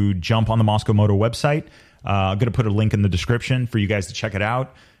to jump on the Moscow Moto website. I'm going to put a link in the description for you guys to check it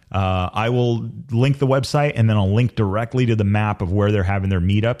out. I will link the website, and then I'll link directly to the map of where they're having their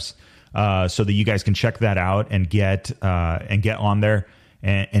meetups, so that you guys can check that out and get on there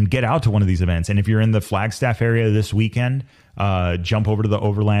and get out to one of these events. And if you're in the Flagstaff area this weekend, jump over to the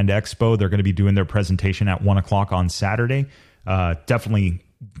Overland Expo. They're going to be doing their presentation at 1:00 on Saturday. Definitely,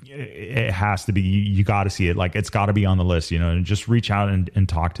 it has to be. You got to see it. Like, it's got to be on the list. And just reach out and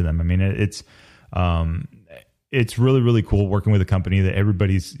talk to them. I mean, it's really, really cool working with a company that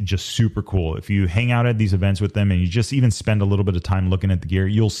everybody's just super cool. If you hang out at these events with them and you just even spend a little bit of time looking at the gear,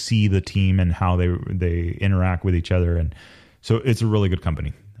 you'll see the team and how they interact with each other. And so it's a really good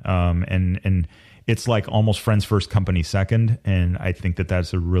company. And it's like almost friends first, company second. And I think that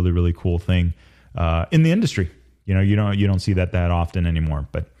that's a really, really cool thing in the industry. You don't see that often anymore.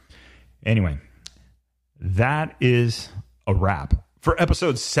 But anyway, that is a wrap for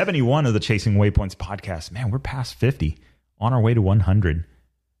episode 71 of the Chasing Waypoints podcast. Man, we're past 50, on our way to 100.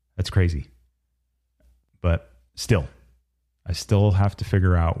 That's crazy. But still, I still have to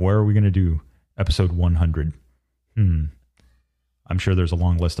figure out, where are we going to do episode 100? I'm sure there's a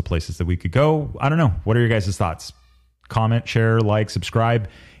long list of places that we could go. I don't know. What are your guys' thoughts? Comment, share, like, subscribe.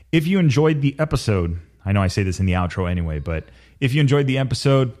 If you enjoyed the episode, I know I say this in the outro anyway, but if you enjoyed the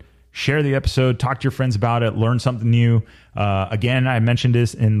episode, share the episode, talk to your friends about it, learn something new. Again, I mentioned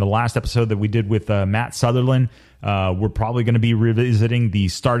this in the last episode that we did with Matt Sutherland. We're probably going to be revisiting the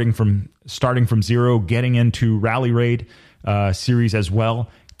starting from zero, getting into Rally Raid series as well.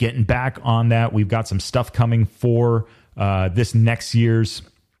 Getting back on that. We've got some stuff coming for this next year's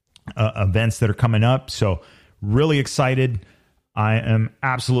events that are coming up. So really excited. I am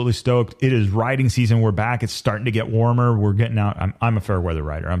absolutely stoked. It is riding season. We're back. It's starting to get warmer. We're getting out. I'm a fair weather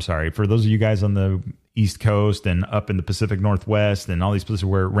rider. I'm sorry. For those of you guys on the East Coast and up in the Pacific Northwest and all these places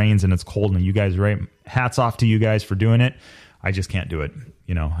where it rains and it's cold, and you guys, right? Hats off to you guys for doing it. I just can't do it.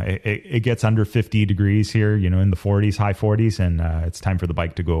 It gets under 50 degrees here, in the 40s, high 40s, and it's time for the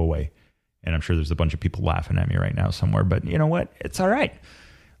bike to go away. And I'm sure there's a bunch of people laughing at me right now somewhere, but you know what? It's all right.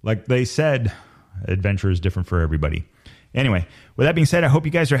 Like they said, adventure is different for everybody. Anyway, with that being said, I hope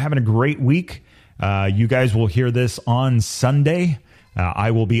you guys are having a great week. You guys will hear this on Sunday.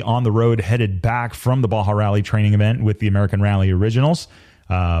 I will be on the road headed back from the Baja Rally training event with the American Rally Originals.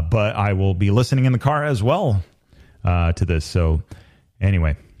 But I will be listening in the car as well to this. So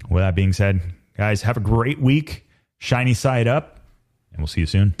anyway, with that being said, guys, have a great week. Shiny side up, and we'll see you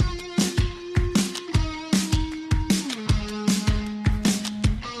soon.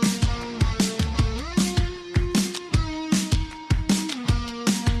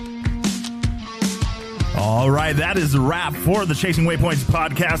 All right, that is the wrap for the Chasing Waypoints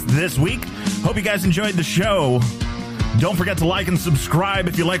podcast this week. Hope you guys enjoyed the show. Don't forget to like and subscribe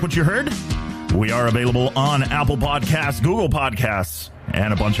if you like what you heard. We are available on Apple Podcasts, Google Podcasts,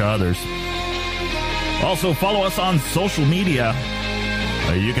 and a bunch of others. Also, follow us on social media.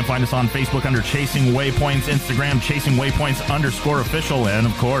 You can find us on Facebook under Chasing Waypoints, Instagram Chasing Waypoints _official, and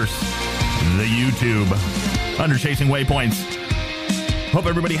of course, the YouTube under Chasing Waypoints. Hope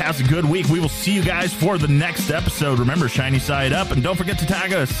everybody has a good week. We will see you guys for the next episode. Remember, shiny side up, and don't forget to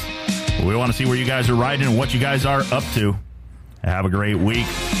tag us. We want to see where you guys are riding and what you guys are up to. Have a great week.